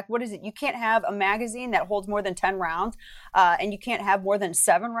Safe Act. What is it? You can't have a magazine that holds more than 10 rounds and you can't have more than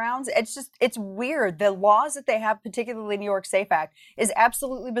 7 rounds. It's weird. The laws that they have, particularly New York Safe Act, is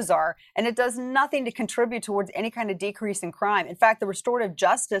absolutely bizarre, and it does nothing to contribute towards any kind of decrease in crime. In fact, the restorative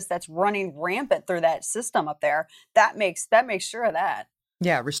justice that's running rampant through that system up there, that makes sure of that.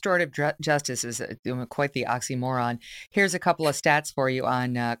 Yeah, restorative justice is quite the oxymoron. Here's a couple of stats for you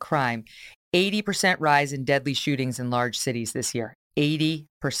on crime. 80% rise in deadly shootings in large cities this year. 80%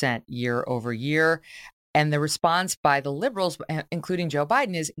 year over year. And the response by the liberals, including Joe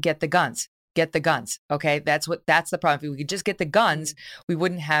Biden, is get the guns. Get the guns. Okay, that's the problem. If we could just get the guns, we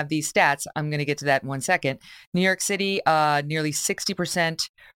wouldn't have these stats. I'm going to get to that in 1 second. New York City, nearly 60%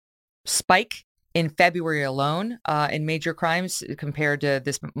 spike in February alone in major crimes compared to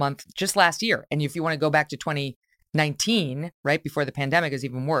this month just last year. And if you want to go back to 2019, right before the pandemic, is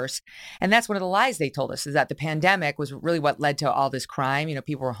even worse. And that's one of the lies they told us, is that the pandemic was really what led to all this crime. You know,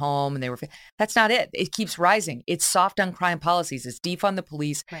 people were home and that's not it. It keeps rising. It's soft on crime policies. It's defund the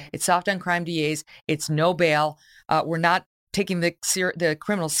police. Right. It's soft on crime DAs. It's no bail. We're not taking the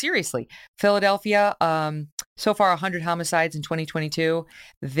criminals seriously. Philadelphia, so far 100 homicides in 2022.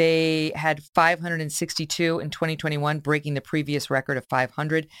 They had 562 in 2021, breaking the previous record of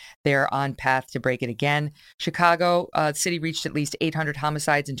 500. They're on path to break it again. Chicago, city reached at least 800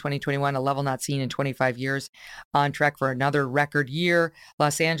 homicides in 2021, a level not seen in 25 years, on track for another record year.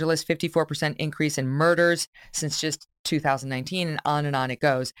 Los Angeles, 54% increase in murders since just 2019, and on it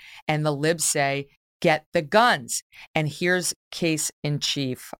goes. And the libs say, get the guns. And here's case in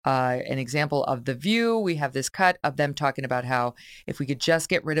chief, an example of The View. We have this cut of them talking about how if we could just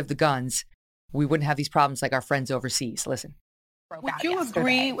get rid of the guns, we wouldn't have these problems like our friends overseas. Listen. Would you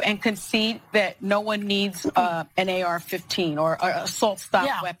agree and concede that no one needs an AR-15 or an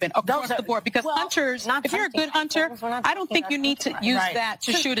assault-style weapon across the board? Because hunters, if you're a good hunter, I don't think you need to use that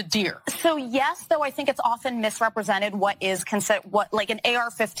to shoot a deer. So yes, though I think it's often misrepresented what is considered like an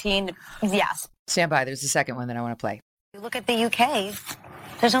AR-15. Yes. Stand by. There's a second one that I want to play. You look at the UK,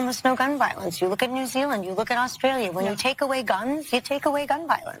 there's almost no gun violence. You look at New Zealand, you look at Australia. When you take away guns, you take away gun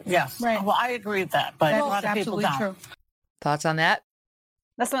violence. Yes. Right. Well, I agree with that, but a lot of people don't. True. Thoughts on that?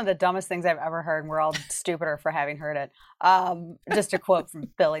 That's one of the dumbest things I've ever heard, and we're all stupider for having heard it. Just a quote from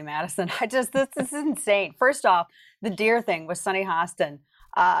Billy Madison. This is insane. First off, the deer thing with Sunny Hostin.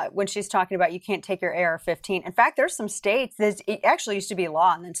 When she's talking about you can't take your AR-15. In fact, there's some states that it actually used to be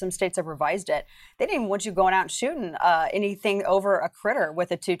law, and then some states have revised it. They didn't even want you going out and shooting anything over a critter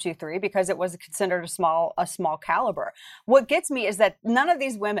with a .223 because it was considered a small caliber. What gets me is that none of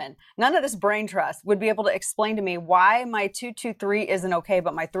these women, none of this brain trust would be able to explain to me why my .223 isn't okay,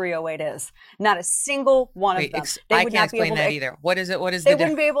 but my .308 is. Not a single one of them. I can't explain that either. What is it? What is they the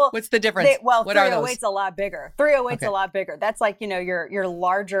wouldn't be able. What's the difference? Well, what are those? 308's a lot bigger. 308's a lot bigger. That's like your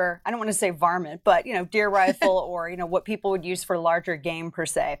larger, I don't want to say varmint, but deer rifle or what people would use for larger game per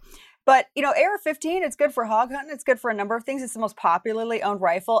se. But AR-15, it's good for hog hunting, it's good for a number of things. It's the most popularly owned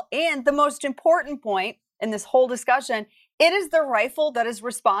rifle, and the most important point in this whole discussion, it is the rifle that is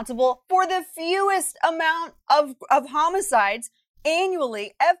responsible for the fewest amount of homicides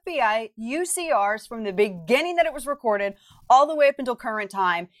annually. FBI UCRs from the beginning that it was recorded all the way up until current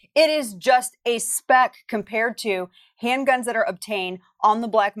time. It is just a speck compared to handguns that are obtained on the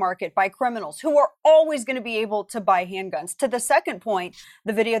black market by criminals who are always going to be able to buy handguns. To the second point,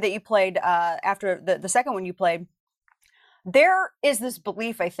 the video that you played after the second one you played, there is this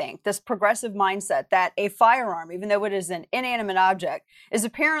belief, I think, this progressive mindset that a firearm, even though it is an inanimate object, is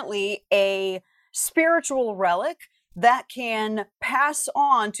apparently a spiritual relic that can pass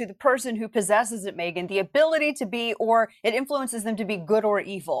on to the person who possesses it, Megan, the ability to be, or it influences them to be good or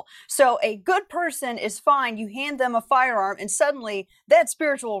evil. So a good person is fine. You hand them a firearm and suddenly that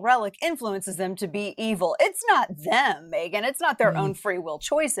spiritual relic influences them to be evil. It's not them, Megan. It's not their own free will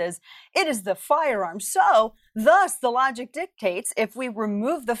choices. It is the firearm. So thus the logic dictates if we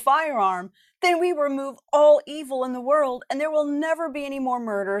remove the firearm, then we remove all evil in the world and there will never be any more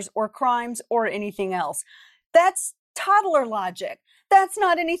murders or crimes or anything else. That's toddler logic. That's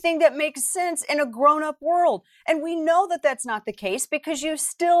not anything that makes sense in a grown-up world. And we know that that's not the case because you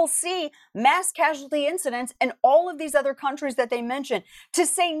still see mass casualty incidents in all of these other countries that they mentioned, to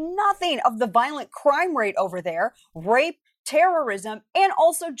say nothing of the violent crime rate over there, rape, terrorism, and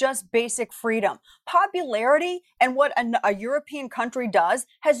also just basic freedom. Popularity and what a European country does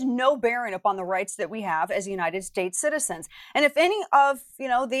has no bearing upon the rights that we have as United States citizens. And if any of,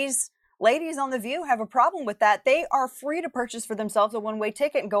 these ladies on The View have a problem with that, they are free to purchase for themselves a one-way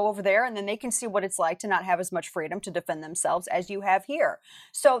ticket and go over there, and then they can see what it's like to not have as much freedom to defend themselves as you have here.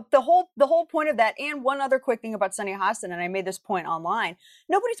 So the whole point of that, and one other quick thing about Sunny Hostin, and I made this point online,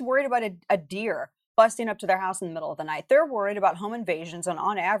 nobody's worried about a deer busting up to their house in the middle of the night. They're worried about home invasions, and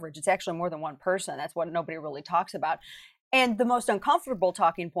on average, it's actually more than one person. That's what nobody really talks about. And the most uncomfortable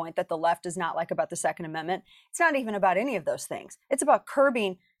talking point that the left does not like about the Second Amendment, it's not even about any of those things. It's about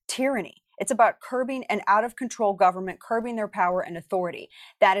curbing tyranny. It's about curbing an out-of-control government, curbing their power and authority.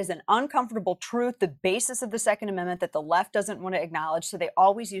 That is an uncomfortable truth, the basis of the Second Amendment that the left doesn't want to acknowledge, so they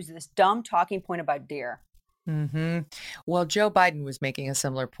always use this dumb talking point about deer. Mm-hmm. Well, Joe Biden was making a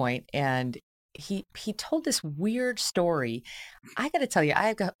similar point, and he told this weird story. I got to tell you,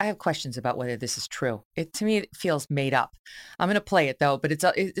 I have questions about whether this is true. To me, it feels made up. I'm going to play it, though, but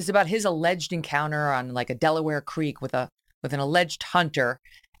it's about his alleged encounter on like a Delaware creek with an alleged hunter.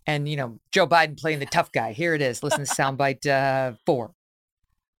 And, Joe Biden playing the tough guy. Here it is. Listen to soundbite 4.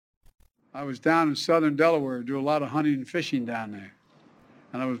 I was down in southern Delaware, do a lot of hunting and fishing down there.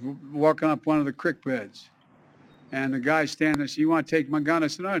 And I was walking up one of the creek beds. And the guy standing there said, "You want to take my gun?" I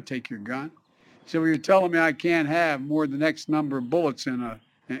said, "I'll take your gun." He said, "Well, you're telling me I can't have more than X number of bullets in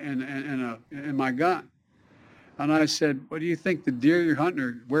my gun." And I said, "What do you think the deer you're hunting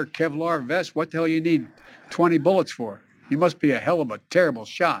or wear Kevlar vests? What the hell you need 20 bullets for? You must be a hell of a terrible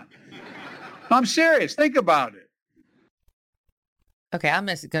shot." I'm serious. Think about it. Okay, I'm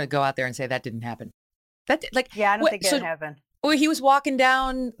just going to go out there and say that didn't happen. I don't think it happened. Well, he was walking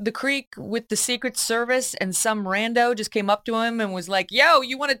down the creek with the Secret Service and some rando just came up to him and was like, "Yo,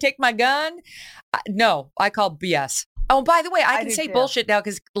 you want to take my gun?" No, I call BS. Oh, by the way, I can say bullshit now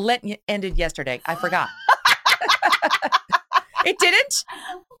because Lent ended yesterday. I forgot. It didn't?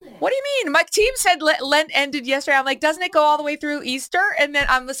 What do you mean? My team said Lent ended yesterday. I'm like, doesn't it go all the way through Easter? And then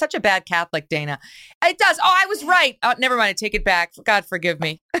I'm such a bad Catholic, Dana. It does. Oh, I was right. Oh, never mind. I take it back. God forgive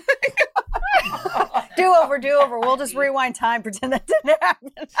me. Do over. We'll just rewind time, pretend that didn't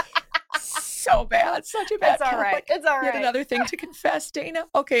happen. So bad. Such a bad It's all right. It's all right. Yet another thing to confess, Dana.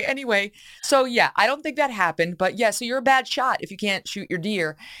 Okay, anyway. So yeah, I don't think that happened. But yeah, so you're a bad shot if you can't shoot your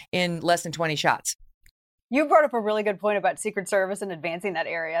deer in less than 20 shots. You brought up a really good point about Secret Service and advancing that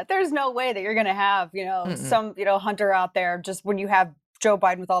area. There's no way that you're going to have, some, hunter out there just when you have Joe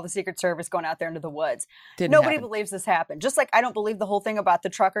Biden with all the Secret Service going out there into the woods. Nobody believes this happened. Just like I don't believe the whole thing about the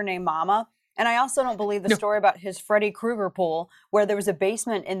trucker named Mama. And I also don't believe the story about his Freddy Krueger pool where there was a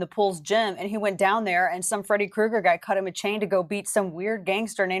basement in the pool's gym and he went down there and some Freddy Krueger guy cut him a chain to go beat some weird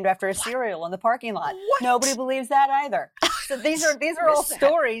gangster named after a cereal in the parking lot. What? Nobody believes that either. So these are all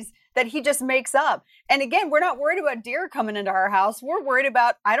stories that he just makes up. And again, we're not worried about deer coming into our house. We're worried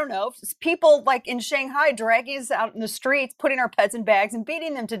about, I don't know, people like in Shanghai dragging us out in the streets, putting our pets in bags and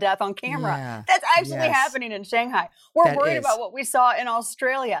beating them to death on camera. Yeah. That's actually happening in Shanghai. We're worried about what we saw in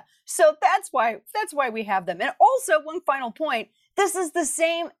Australia. So that's why we have them. And also, one final point, this is the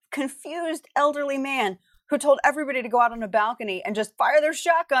same confused elderly man who told everybody to go out on a balcony and just fire their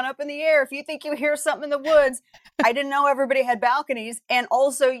shotgun up in the air if you think you hear something in the woods. I didn't know everybody had balconies. And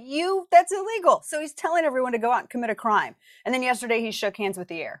also that's illegal. So he's telling everyone to go out and commit a crime. And then yesterday he shook hands with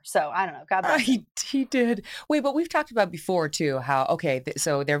the air. So I don't know. God bless him. He did. Wait, but we've talked about before too, how,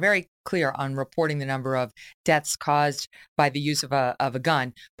 so they're very clear on reporting the number of deaths caused by the use of a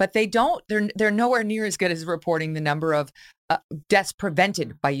gun, but they're nowhere near as good as reporting the number of deaths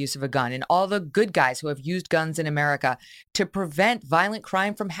prevented by use of a gun, and all the good guys who have used guns in America to prevent violent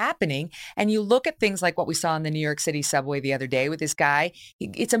crime from happening. And you look at things like what we saw in the New York City subway the other day with this guy.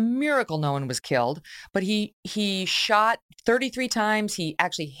 It's a miracle no one was killed, but he shot 33 times. He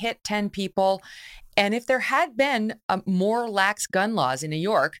actually hit 10 people. And if there had been more lax gun laws in New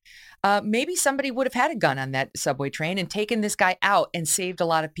York, maybe somebody would have had a gun on that subway train and taken this guy out and saved a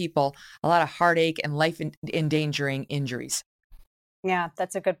lot of people, a lot of heartache and life-endangering injuries. Yeah,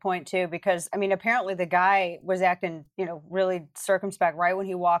 that's a good point, too, because, apparently the guy was acting, really circumspect right when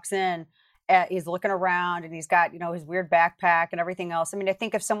he walks in. He's looking around and he's got, his weird backpack and everything else. I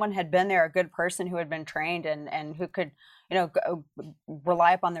think if someone had been there, a good person who had been trained and who could,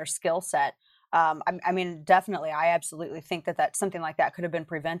 rely upon their skill set. Definitely, I absolutely think that something like that could have been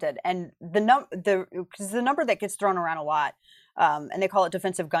prevented. And because the number that gets thrown around a lot, and they call it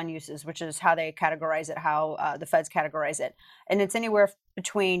defensive gun uses, which is how they categorize it, how the feds categorize it. And it's anywhere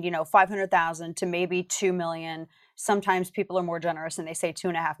between, 500,000 to maybe 2 million. Sometimes people are more generous and they say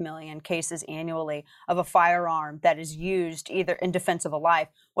 2.5 million cases annually of a firearm that is used either in defense of a life.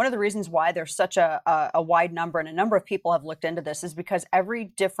 One of the reasons why there's such a wide number, and a number of people have looked into this, is because every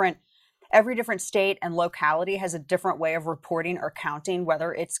different state and locality has a different way of reporting or counting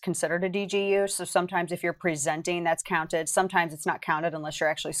whether it's considered a DGU. So sometimes if you're presenting, that's counted. Sometimes it's not counted unless you're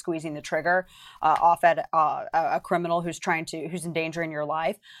actually squeezing the trigger off at a criminal who's endangering your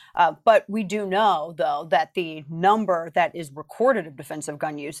life. But we do know, though, that the number that is recorded of defensive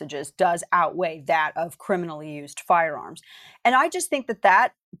gun usages does outweigh that of criminally used firearms. And I just think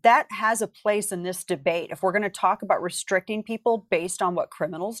that has a place in this debate. If we're going to talk about restricting people based on what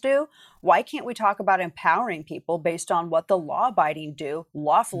criminals do, why can't we talk about empowering people based on what the law-abiding do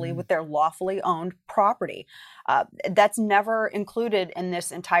lawfully with their lawfully owned property? That's never included in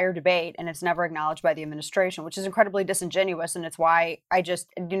this entire debate, and it's never acknowledged by the administration, which is incredibly disingenuous. And it's why you just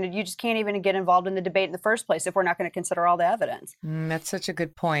can't even get involved in the debate in the first place if we're not going to consider all the evidence. That's such a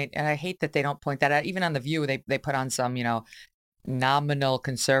good point. And I hate that they don't point that out. Even on The View, they put on some, nominal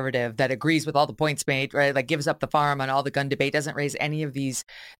conservative that agrees with all the points made, right? Like gives up the farm on all the gun debate, doesn't raise any of these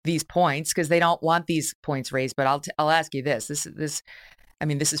points because they don't want these points raised. But I'll ask you this. This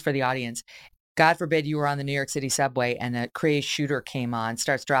is for the audience. God forbid you were on the New York City subway and a crazed shooter came on,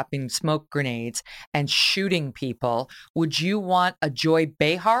 starts dropping smoke grenades and shooting people. Would you want a Joy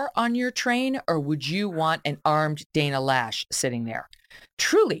Behar on your train, or would you want an armed Dana Loesch sitting there?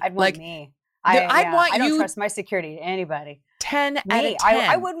 Truly, I'd want me. I don't trust my security to anybody. 10 out of 10.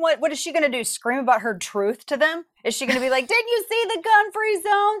 I wouldn't want. What is she going to do? Scream about her truth to them? Is she going to be like, "Didn't you see the gun-free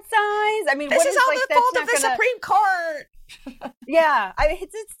zone signs?" This is all the fault of the Supreme Court. Yeah, it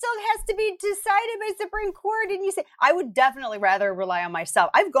still has to be decided by Supreme Court. Didn't you say? I would definitely rather rely on myself.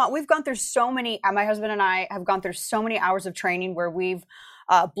 We've gone through so many. My husband and I have gone through so many hours of training where we've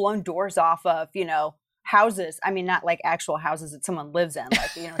blown doors off of houses. Not like actual houses that someone lives in.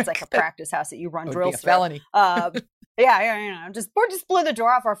 Like it's like a practice house that you run drills through. Felony. Yeah. Or just blew the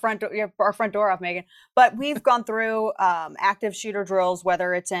door off our front door off, Megan. But we've gone through active shooter drills,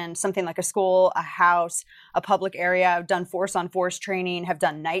 whether it's in something like a school, a house, a public area. I've done force on force training, have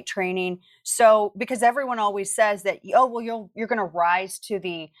done night training. So because everyone always says that, you're going to rise to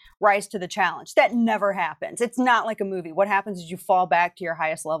the challenge. That never happens. It's not like a movie. What happens is you fall back to your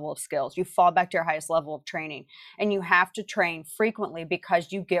highest level of skills. You fall back to your highest level of training, and you have to train frequently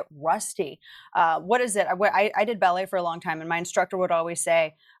because you get rusty. What is it? I did ballet for a long time, and my instructor would always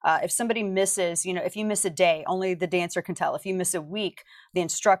say, if somebody misses, if you miss a day, only the dancer can tell. If you miss a week, the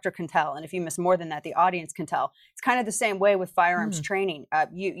instructor can tell. And if you miss more than that, the audience can tell. It's kind of the same way with firearms training.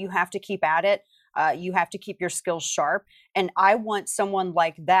 You have to keep at it. You have to keep your skills sharp. And I want someone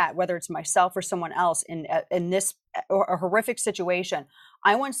like that, whether it's myself or someone else in this a horrific situation.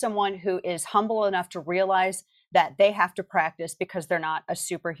 I want someone who is humble enough to realize that they have to practice because they're not a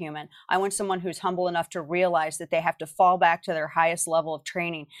superhuman. I want someone who's humble enough to realize that they have to fall back to their highest level of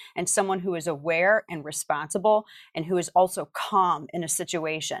training, and someone who is aware and responsible and who is also calm in a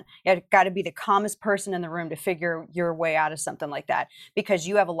situation. You've got to be the calmest person in the room to figure your way out of something like that, because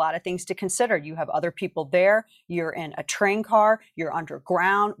you have a lot of things to consider. You have other people there. You're in a train car. You're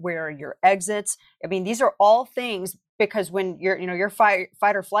underground. Where are your exits? I mean, these are all things, because when your fight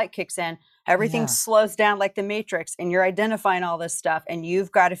or flight kicks in, everything slows down like the Matrix, and you're identifying all this stuff, and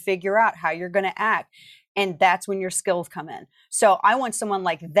you've got to figure out how you're going to act. And that's when your skills come in. So I want someone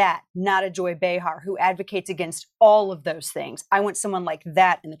like that, not a Joy Behar who advocates against all of those things. I want someone like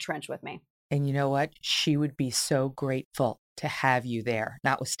that in the trench with me. And you know what? She would be so grateful to have you there,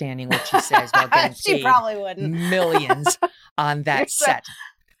 notwithstanding what she says while getting she probably wouldn't. Millions on that set.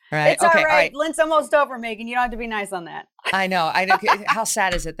 Right. It's okay, all right. Lynn's almost over, Megan. You don't have to be nice on that. I know. How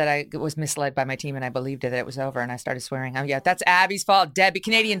sad is it that I was misled by my team and I believed that it was over, and I started swearing. Oh, yeah, that's Abby's fault.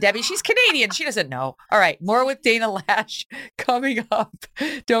 Canadian Debbie. She's Canadian. She doesn't know. All right. More with Dana Loesch coming up.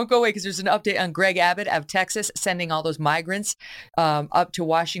 Don't go away, because there's an update on Greg Abbott of Texas sending all those migrants up to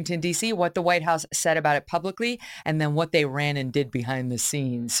Washington, D.C., what the White House said about it publicly, and then what they ran and did behind the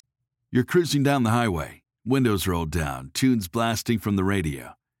scenes. You're cruising down the highway, windows rolled down, tunes blasting from the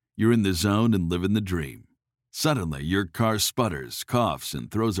radio. You're in the zone and living the dream. Suddenly, your car sputters, coughs, and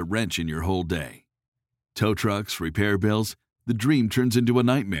throws a wrench in your whole day. Tow trucks, repair bills, the dream turns into a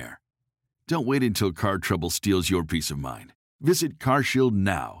nightmare. Don't wait until car trouble steals your peace of mind. Visit CarShield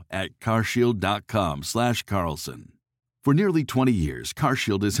now at carshield.com/Carlson. For nearly 20 years,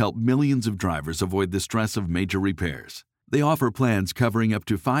 CarShield has helped millions of drivers avoid the stress of major repairs. They offer plans covering up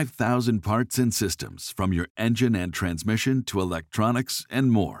to 5,000 parts and systems, from your engine and transmission to electronics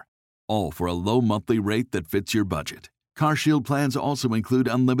and more, all for a low monthly rate that fits your budget. CarShield plans also include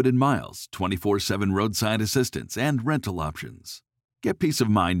unlimited miles, 24/7 roadside assistance, and rental options. Get peace of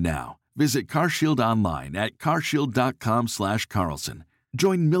mind now. Visit CarShield online at carshield.com/Carlson.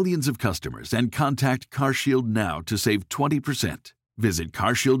 Join millions of customers and contact CarShield now to save 20%. Visit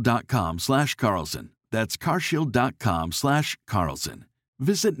carshield.com/Carlson. That's carshield.com/Carlson.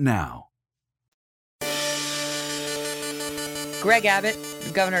 Visit now. Greg Abbott,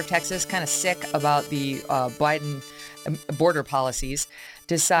 the governor of Texas, kind of sick about the Biden border policies,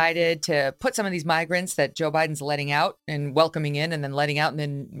 decided to put some of these migrants that Joe Biden's letting out and welcoming in and then letting out and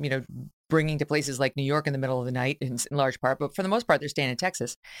then, bringing to places like New York in the middle of the night in large part. But for the most part, they're staying in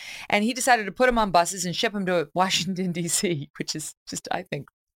Texas. And he decided to put them on buses and ship them to Washington, D.C., which is just, I think,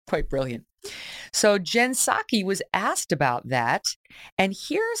 quite brilliant. So Jen Psaki was asked about that, and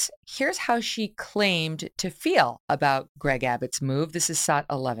here's how she claimed to feel about Greg Abbott's move. This is SOT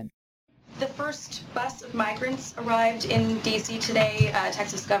 11. The first bus of migrants arrived in D.C. today.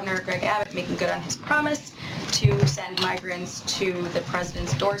 Texas Governor Greg Abbott making good on his promise to send migrants to the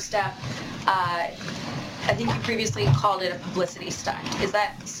president's doorstep. I think you previously called it a publicity stunt. Is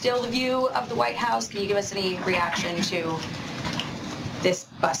that still the view of the White House? Can you give us any reaction to this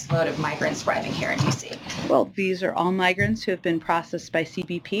busload of migrants arriving here in D.C.? Well, these are all migrants who have been processed by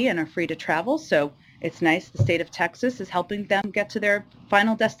CBP and are free to travel. So it's nice the state of Texas is helping them get to their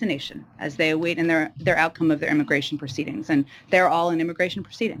final destination as they await in their outcome of their immigration proceedings. And they're all in immigration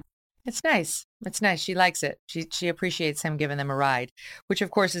proceedings. It's nice. It's nice. She likes it. She appreciates him giving them a ride, which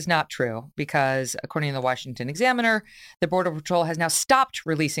of course is not true, because according to the Washington Examiner, the Border Patrol has now stopped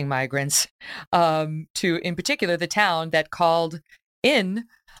releasing migrants to, in particular, the town that called in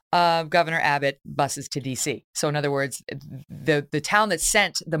Governor Abbott buses to D.C. So in other words, the town that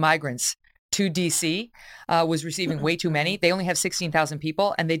sent the migrants to D.C. Was receiving way too many. They only have 16,000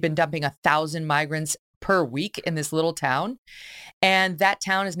 people, and they'd been dumping 1,000 migrants per week in this little town. And that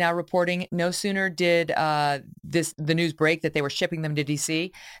town is now reporting no sooner did the news break that they were shipping them to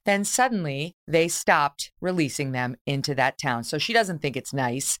D.C., then suddenly they stopped releasing them into that town. So she doesn't think it's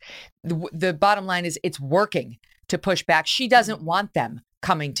nice. The bottom line is it's working to push back. She doesn't want them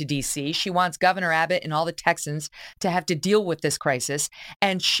coming to D.C. She wants Governor Abbott and all the Texans to have to deal with this crisis.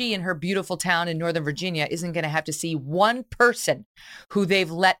 And she in her beautiful town in Northern Virginia isn't going to have to see one person who they've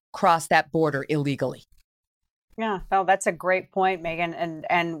let cross that border illegally. Yeah, well, that's a great point, Megan.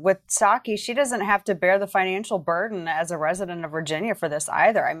 And with Psaki, she doesn't have to bear the financial burden as a resident of Virginia for this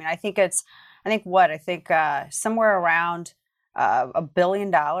either. I mean, I think somewhere around $1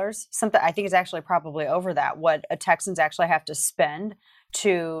 billion, something. I think it's actually probably over that, what Texans actually have to spend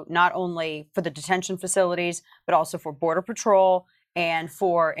to not only for the detention facilities, but also for Border Patrol and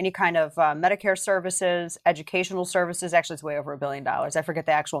for any kind of Medicare services, educational services. Actually, it's way over $1 billion. I forget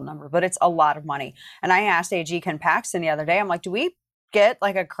the actual number, but it's a lot of money. And I asked AG Ken Paxton the other day, I'm like, do we get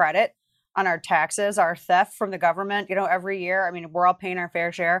like a credit on our taxes, our theft from the government, every year? I mean, we're all paying our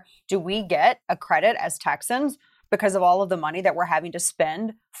fair share. Do we get a credit as Texans because of all of the money that we're having to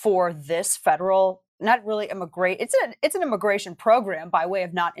spend for this federal, not really it's an immigration program by way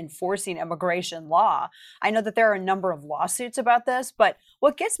of not enforcing immigration law. I know that there are a number of lawsuits about this, but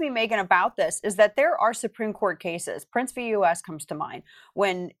what gets me, Megan, about this is that there are Supreme Court cases. Prince v. U.S. comes to mind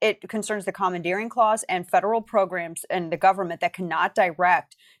when it concerns the commandeering clause and federal programs and the government that cannot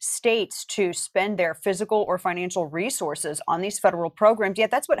direct states to spend their physical or financial resources on these federal programs.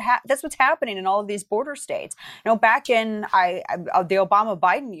 Yet that's what's happening in all of these border states. Back in the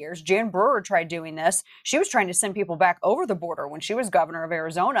Obama-Biden years, Jan Brewer tried doing this. She was trying to send people back over the border when she was governor of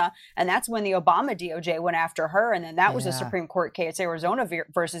Arizona. And that's when the Obama DOJ went after her. And then that was a Supreme Court case, Arizona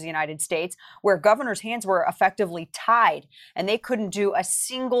versus the United States, where governors' hands were effectively tied and they couldn't do a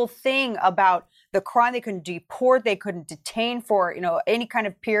single thing about the crime. They couldn't deport. They couldn't detain for, any kind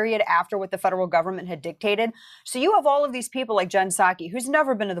of period after what the federal government had dictated. So you have all of these people like Jen Psaki, who's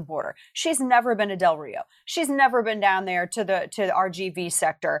never been to the border. She's never been to Del Rio. She's never been down there to the RGV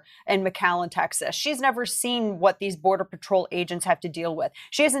sector in McAllen, Texas. She's never seen what these Border Patrol agents have to deal with.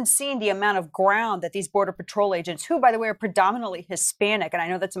 She hasn't seen the amount of ground that these Border Patrol agents, who, by the way, are predominantly Hispanic, and I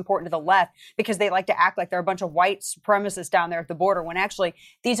know that's important to the left because they like to act like they're a bunch of white supremacists down there at the border, when actually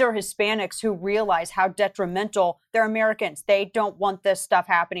these are Hispanics who realize how detrimental. They're Americans. They don't want this stuff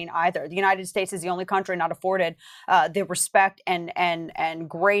happening either. The United States is the only country not afforded the respect and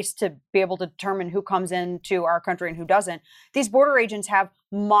grace to be able to determine who comes into our country and who doesn't. These border agents have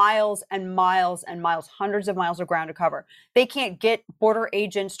miles and miles and miles, hundreds of miles of ground to cover. They can't get border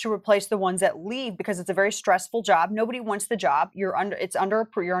agents to replace the ones that leave because it's a very stressful job. Nobody wants the job. You're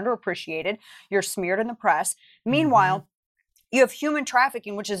underappreciated. You're smeared in the press. Meanwhile, you have human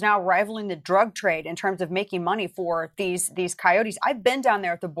trafficking, which is now rivaling the drug trade in terms of making money for these coyotes. I've been down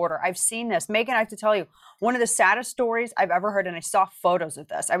there at the border. I've seen this. Megan, I have to tell you, one of the saddest stories I've ever heard, and I saw photos of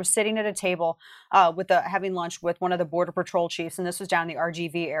this. I was sitting at a table having lunch with one of the Border Patrol chiefs, and this was down in the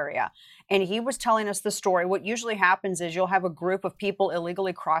RGV area. And he was telling us the story. What usually happens is you'll have a group of people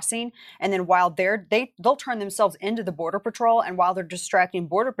illegally crossing, and then while they'll turn themselves into the Border Patrol, and while they're distracting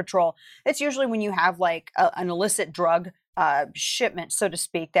Border Patrol, it's usually when you have like an illicit drug shipment, so to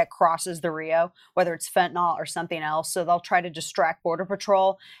speak, that crosses the Rio, whether it's fentanyl or something else. So they'll try to distract Border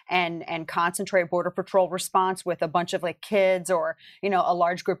Patrol and concentrate Border Patrol response with a bunch of like kids or, a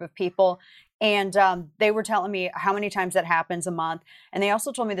large group of people. And they were telling me how many times that happens a month. And they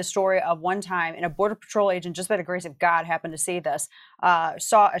also told me the story of one time, and a Border Patrol agent, just by the grace of God, happened to see this,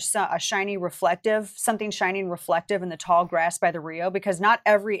 saw something shining reflective in the tall grass by the Rio, because not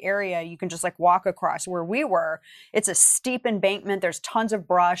every area you can just like walk across. Where we were, it's a steep embankment. There's tons of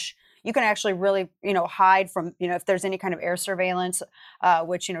brush. You can actually really, hide from, if there's any kind of air surveillance,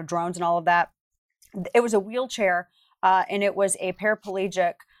 which, drones and all of that. It was a wheelchair, and it was a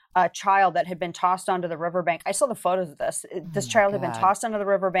paraplegic child that had been tossed onto the riverbank. I saw the photos of this. This child had been tossed onto the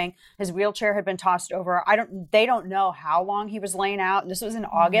riverbank. His wheelchair had been tossed over. They don't know how long he was laying out. And this was in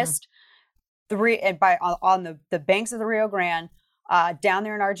August. On the banks of the Rio Grande, down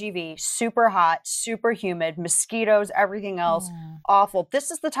there in RGV, super hot, super humid, mosquitoes, everything else, awful.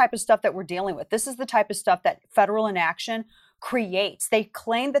 This is the type of stuff that we're dealing with. This is the type of stuff that federal inaction creates. They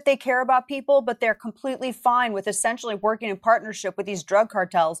claim that they care about people, but they're completely fine with essentially working in partnership with these drug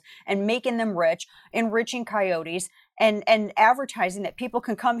cartels and making them rich, enriching coyotes, and advertising that people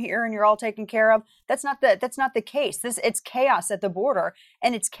can come here and you're all taken care of. That's not the case. It's chaos at the border,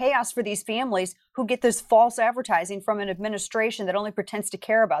 and it's chaos for these families who get this false advertising from an administration that only pretends to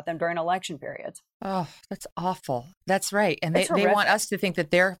care about them during election periods. Oh, that's awful. That's right. And It's they want horrific. us to think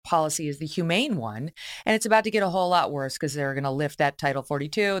that their policy is the humane one. And it's about to get a whole lot worse because they're going to lift that Title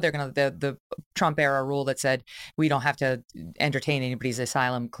 42. They're going to, the Trump era rule that said we don't have to entertain anybody's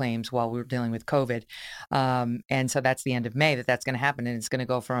asylum claims while we're dealing with COVID. And so that's the end of May that's going to happen. And it's going to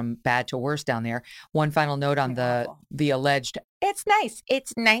go from bad to worse down there. One final note on the alleged, it's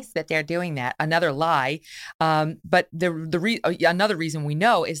nice that they're doing that. Another lie. But another reason we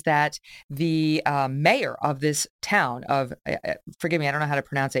know is that the mayor of this town of, forgive me, I don't know how to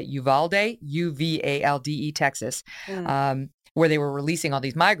pronounce it, Uvalde, Uvalde, Texas, where they were releasing all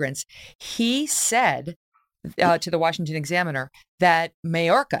these migrants, he said to the Washington Examiner that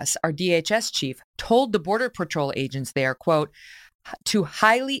Mayorkas, our DHS chief, told the Border Patrol agents there, quote, to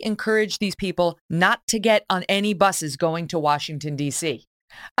highly encourage these people not to get on any buses going to Washington, D.C.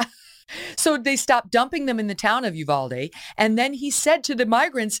 So they stopped dumping them in the town of Uvalde. And then he said to the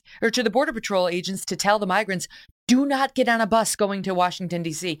migrants, or to the Border Patrol agents, to tell the migrants, do not get on a bus going to Washington,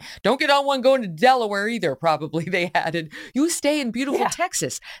 D.C. Don't get on one going to Delaware either, probably, they added. You stay in beautiful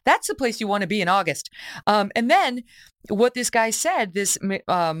Texas. That's the place you want to be in August. And then what this guy said, this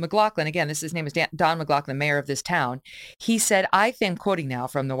McLaughlin, again, his name is Don McLaughlin, mayor of this town. He said, I think, quoting now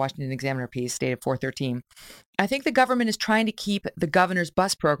from the Washington Examiner piece dated 4/13, I think the government is trying to keep the governor's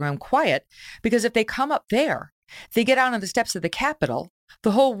bus program quiet because if they come up there, they get out on the steps of the Capitol,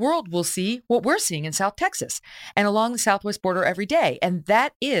 the whole world will see what we're seeing in South Texas and along the southwest border every day. And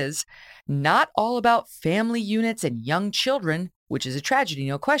that is not all about family units and young children, which is a tragedy,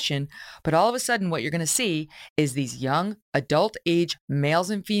 no question. But all of a sudden, what you're going to see is these young adult age males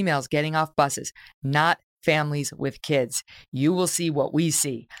and females getting off buses, not families with kids. You will see what we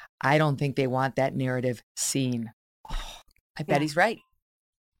see. I don't think they want that narrative seen. Oh, I bet he's right.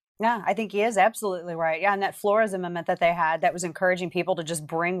 Yeah, I think he is absolutely right. Yeah, and that Flores amendment that they had that was encouraging people to just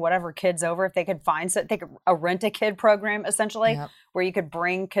bring whatever kids over if they could find a rent-a-kid program, essentially, where you could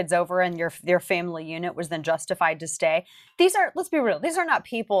bring kids over and your family unit was then justified to stay. These are, let's be real, these are not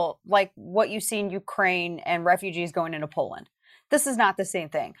people like what you see in Ukraine and refugees going into Poland. This is not the same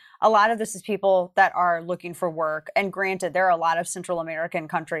thing. A lot of this is people that are looking for work. And granted, there are a lot of Central American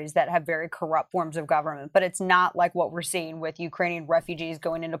countries that have very corrupt forms of government, but it's not like what we're seeing with Ukrainian refugees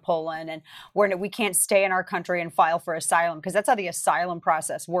going into Poland and where we can't stay in our country and file for asylum because that's how the asylum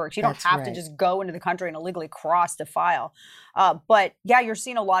process works. You don't have to just go into the country and illegally cross to file. But yeah, you're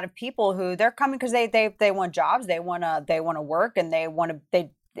seeing a lot of people who they're coming because they want jobs, they want to work, and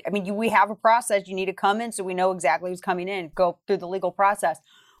we have a process. You need to come in so we know exactly who's coming in, go through the legal process.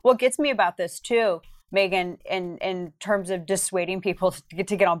 What gets me about this too, Megan, in terms of dissuading people to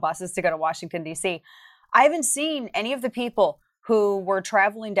get on buses to go to Washington, D.C., I haven't seen any of the people who were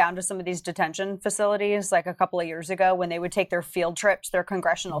traveling down to some of these detention facilities like a couple of years ago when they would take their field trips, their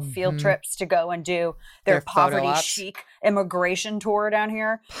congressional field trips to go and do their poverty chic immigration tour down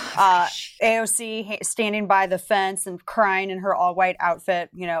here. AOC standing by the fence and crying in her all white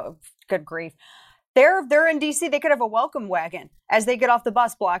outfit, good grief. They're in D.C. They could have a welcome wagon as they get off the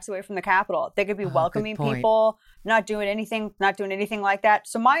bus blocks away from the Capitol. They could be welcoming people, not doing anything like that.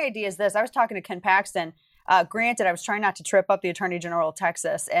 So my idea is this. I was talking to Ken Paxton. Granted, I was trying not to trip up the Attorney General of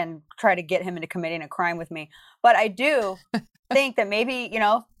Texas and try to get him into committing a crime with me. But I do think that maybe,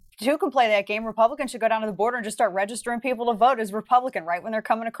 who can play that game? Republicans should go down to the border and just start registering people to vote as Republican right when they're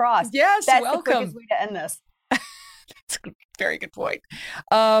coming across. Yes, that's welcome. the quickest way to end this. That's a very good point.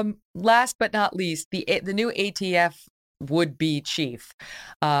 Last but not least, the new ATF would-be chief.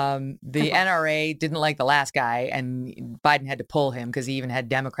 The NRA didn't like the last guy, and Biden had to pull him because he even had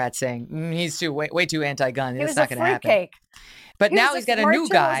Democrats saying he's way too anti-gun. It's not going to happen. Cake. But now he's got a new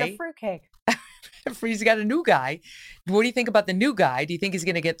guy. He was a fruitcake. He's got a new guy. What do you think about the new guy? Do you think he's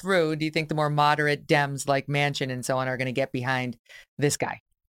going to get through? Do you think the more moderate Dems like Manchin and so on are going to get behind this guy?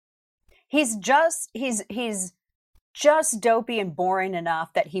 He's just dopey and boring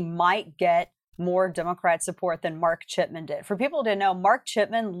enough that he might get more Democrat support than Mark Chipman did. For people to know, Mark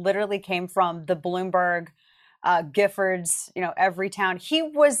Chipman literally came from the Bloomberg, Giffords, Everytown. He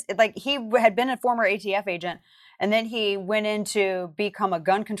had been a former ATF agent, and then he went in to become a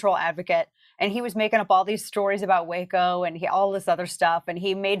gun control advocate. And he was making up all these stories about Waco and all this other stuff. And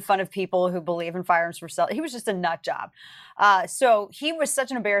he made fun of people who believe in firearms for sale. He was just a nut job. So he was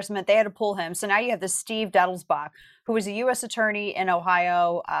such an embarrassment. They had to pull him. So now you have this Steve Detelsbach, who was a U.S. attorney in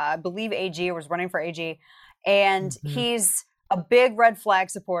Ohio, I believe AG, or was running for AG. And he's a big red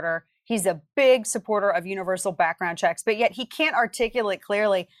flag supporter. He's a big supporter of universal background checks. But yet he can't articulate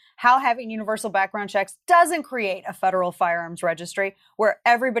clearly how having universal background checks doesn't create a federal firearms registry where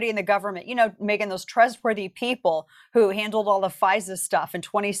everybody in the government, making those trustworthy people who handled all the FISA stuff in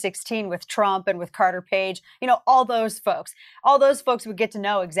 2016 with Trump and with Carter Page, all those folks would get to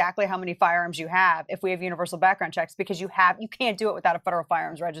know exactly how many firearms you have if we have universal background checks, because you can't do it without a federal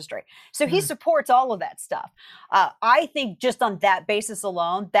firearms registry. So he supports all of that stuff. I think just on that basis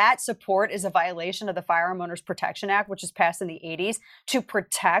alone, that support is a violation of the Firearm Owners Protection Act, which was passed in the 80s to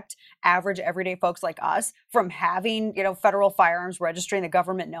protect average everyday folks like us from having, federal firearms registry and the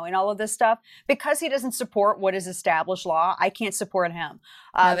government knowing all of this stuff. Because he doesn't support what is established law, I can't support him.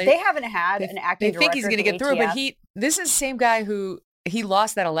 They haven't had an acting director. They think he's going to get through, but this is the same guy who he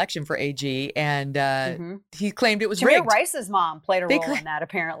lost that election for AG, and he claimed it was rigged. Rice's mom played a role in that,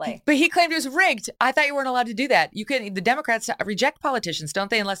 apparently. But he claimed it was rigged. I thought you weren't allowed to do that. The Democrats reject politicians, don't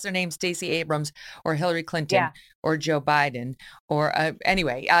they, unless their name's Stacey Abrams or Hillary Clinton or Joe Biden. Or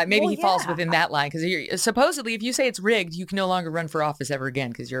anyway, maybe he falls within that line, because supposedly if you say it's rigged, you can no longer run for office ever again,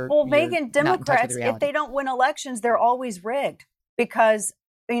 because you're Megan, Democrats, if they don't win elections, they're always rigged, because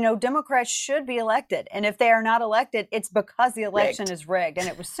Democrats should be elected. And if they are not elected, it's because the election is rigged and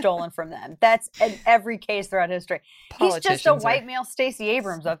it was stolen from them. That's in every case throughout history. He's just a white male Stacey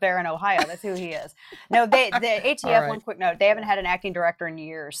Abrams up there in Ohio. That's who he is. No, the ATF, right. One quick note, they haven't had an acting director in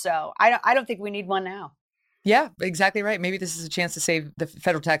years. So I don't think we need one now. Yeah, exactly right. Maybe this is a chance to save the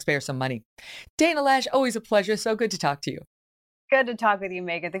federal taxpayer some money. Dana Loesch, always a pleasure. So good to talk to you. Good to talk with you,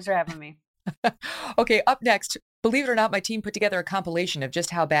 Megan. Thanks for having me. Okay, up next, believe it or not, my team put together a compilation of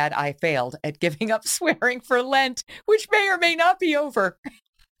just how bad I failed at giving up swearing for Lent, which may or may not be over.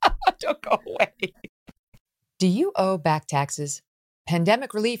 Don't go away. Do you owe back taxes?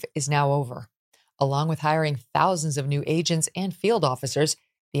 Pandemic relief is now over. Along with hiring thousands of new agents and field officers,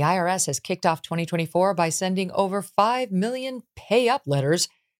 the IRS has kicked off 2024 by sending over 5 million pay-up letters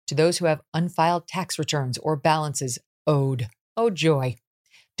to those who have unfiled tax returns or balances owed. Oh, joy.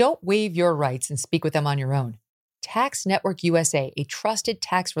 Don't waive your rights and speak with them on your own. Tax Network USA, a trusted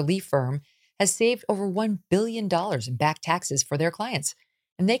tax relief firm, has saved over $1 billion in back taxes for their clients,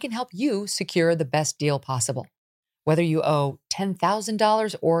 and they can help you secure the best deal possible. Whether you owe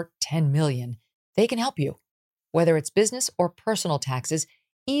 $10,000 or $10 million, they can help you. Whether it's business or personal taxes,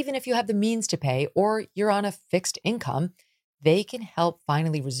 even if you have the means to pay or you're on a fixed income, they can help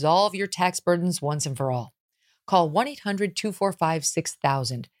finally resolve your tax burdens once and for all. Call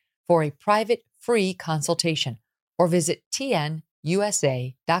 1-800-245-6000 for a private free consultation or visit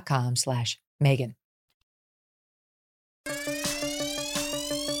tnusa.com/Megan.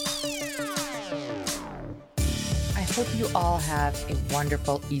 I hope you all have a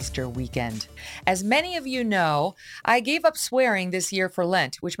wonderful Easter weekend. As many of you know, I gave up swearing this year for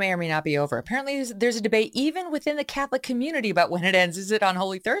Lent, which may or may not be over. Apparently, there's a debate even within the Catholic community about when it ends. Is it on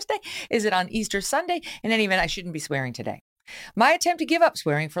Holy Thursday? Is it on Easter Sunday? In any event, I shouldn't be swearing today. My attempt to give up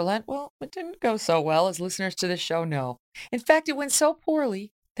swearing for Lent, well, it didn't go so well, as listeners to this show know. In fact, it went so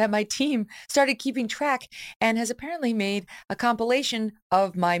poorly that my team started keeping track and has apparently made a compilation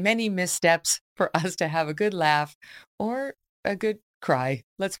of my many missteps for us to have a good laugh or a good cry.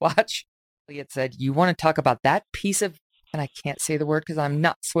 Let's watch. Elliot said, "You want to talk about that piece of," and I can't say the word because I'm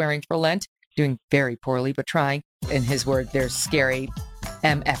not swearing for Lent, doing very poorly, but trying. In his word, there's scary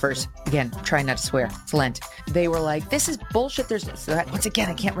MFers. Again, trying not to swear. It's Lent. They were like, this is bullshit. Once again,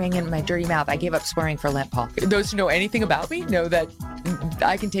 I can't ring in my dirty mouth. I gave up swearing for Lent, Paul. Those who know anything about me know that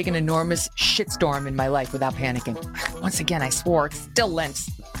I can take an enormous shitstorm in my life without panicking. Once again, I swore. It's still Lent.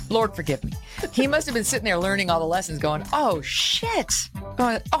 Lord forgive me. He must have been sitting there learning all the lessons going, oh, shit.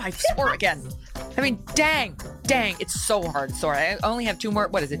 Going, oh, I swore again. I mean, dang, it's so hard. Sorry, I only have 2 more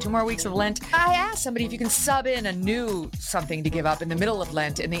weeks of Lent. I asked somebody if you can sub in a new something to give up in the middle of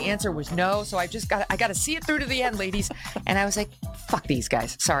Lent, and the answer was no. So I got to see it through to the end, ladies. And I was like, fuck these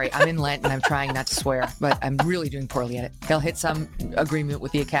guys. Sorry, I'm in Lent and I'm trying not to swear, but I'm really doing poorly at it. They'll hit some agreement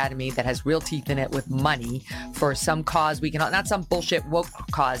with the Academy that has real teeth in it with money for some cause we can, not some bullshit woke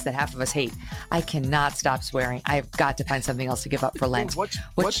cause that half of us hate. I cannot stop swearing. I've got to find something else to give up for Lent.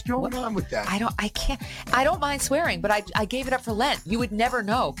 What's going on with that? I don't mind swearing, but I gave it up for Lent. You would never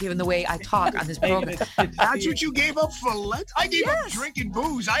know, given the way I talk on this program. That's what you gave up for Lent? I gave up drinking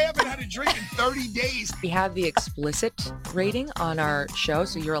booze. I haven't had a drink in 30 days. We have the explicit rating on our show,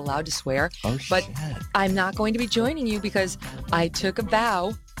 so you're allowed to swear. Oh, but shit. I'm not going to be joining you because I took a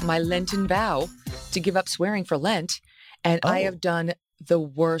vow, my Lenten vow, to give up swearing for Lent, and I have done the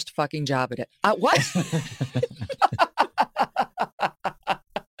worst fucking job at it. What?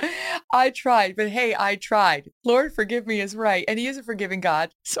 I tried, but hey, I tried. Lord forgive me is right, and he is a forgiving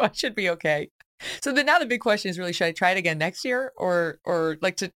God, so I should be okay. So now the big question is really, should I try it again next year or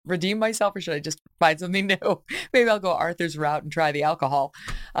like to redeem myself, or should I just find something new? Maybe I'll go Arthur's route and try the alcohol.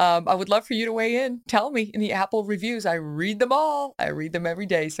 I would love for you to weigh in. Tell me in the Apple reviews. I read them all. I read them every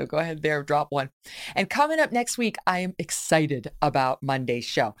day. So go ahead there, drop one. And coming up next week, I am excited about Monday's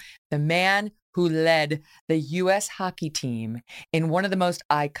show. The man who led the U.S. hockey team in one of the most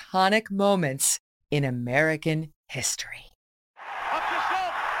iconic moments in American history.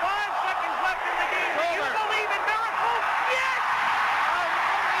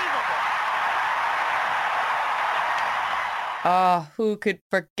 Who could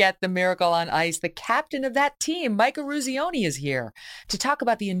forget the miracle on ice? The captain of that team, Mike Eruzione, is here to talk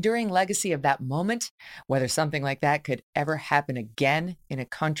about the enduring legacy of that moment, whether something like that could ever happen again in a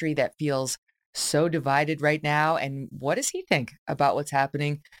country that feels so divided right now. And what does he think about what's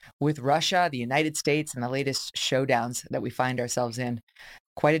happening with Russia, the United States, and the latest showdowns that we find ourselves in?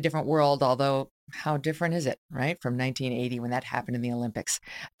 Quite a different world, although how different is it, right? From 1980 when that happened in the Olympics.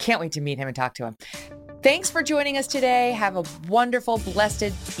 Can't wait to meet him and talk to him. Thanks for joining us today. Have a wonderful,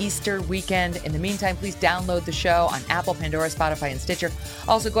 blessed Easter weekend. In the meantime, please download the show on Apple, Pandora, Spotify, and Stitcher.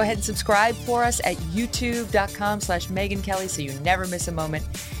 Also, go ahead and subscribe for us at youtube.com/Megyn Kelly so you never miss a moment.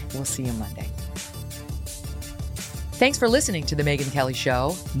 We'll see you Monday. Thanks for listening to The Megyn Kelly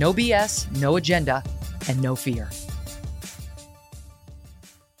Show. No BS, no agenda, and no fear.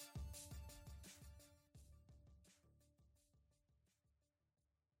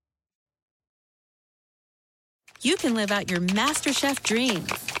 You can live out your MasterChef dreams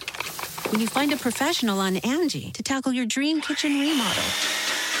when you find a professional on Angie to tackle your dream kitchen remodel.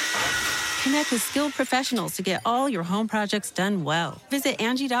 Connect with skilled professionals to get all your home projects done well. Visit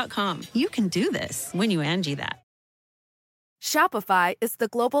Angie.com. You can do this when you Angie that. Shopify is the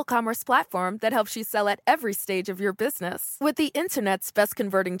global commerce platform that helps you sell at every stage of your business. With the internet's best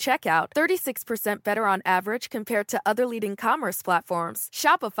converting checkout, 36% better on average compared to other leading commerce platforms,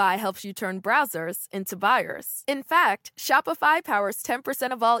 Shopify helps you turn browsers into buyers. In fact, Shopify powers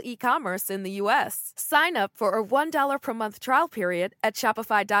 10% of all e-commerce in the U.S. Sign up for a $1 per month trial period at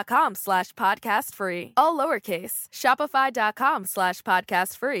shopify.com/podcastfree. All lowercase,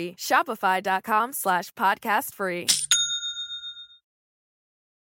 shopify.com/podcastfree, shopify.com/podcastfree.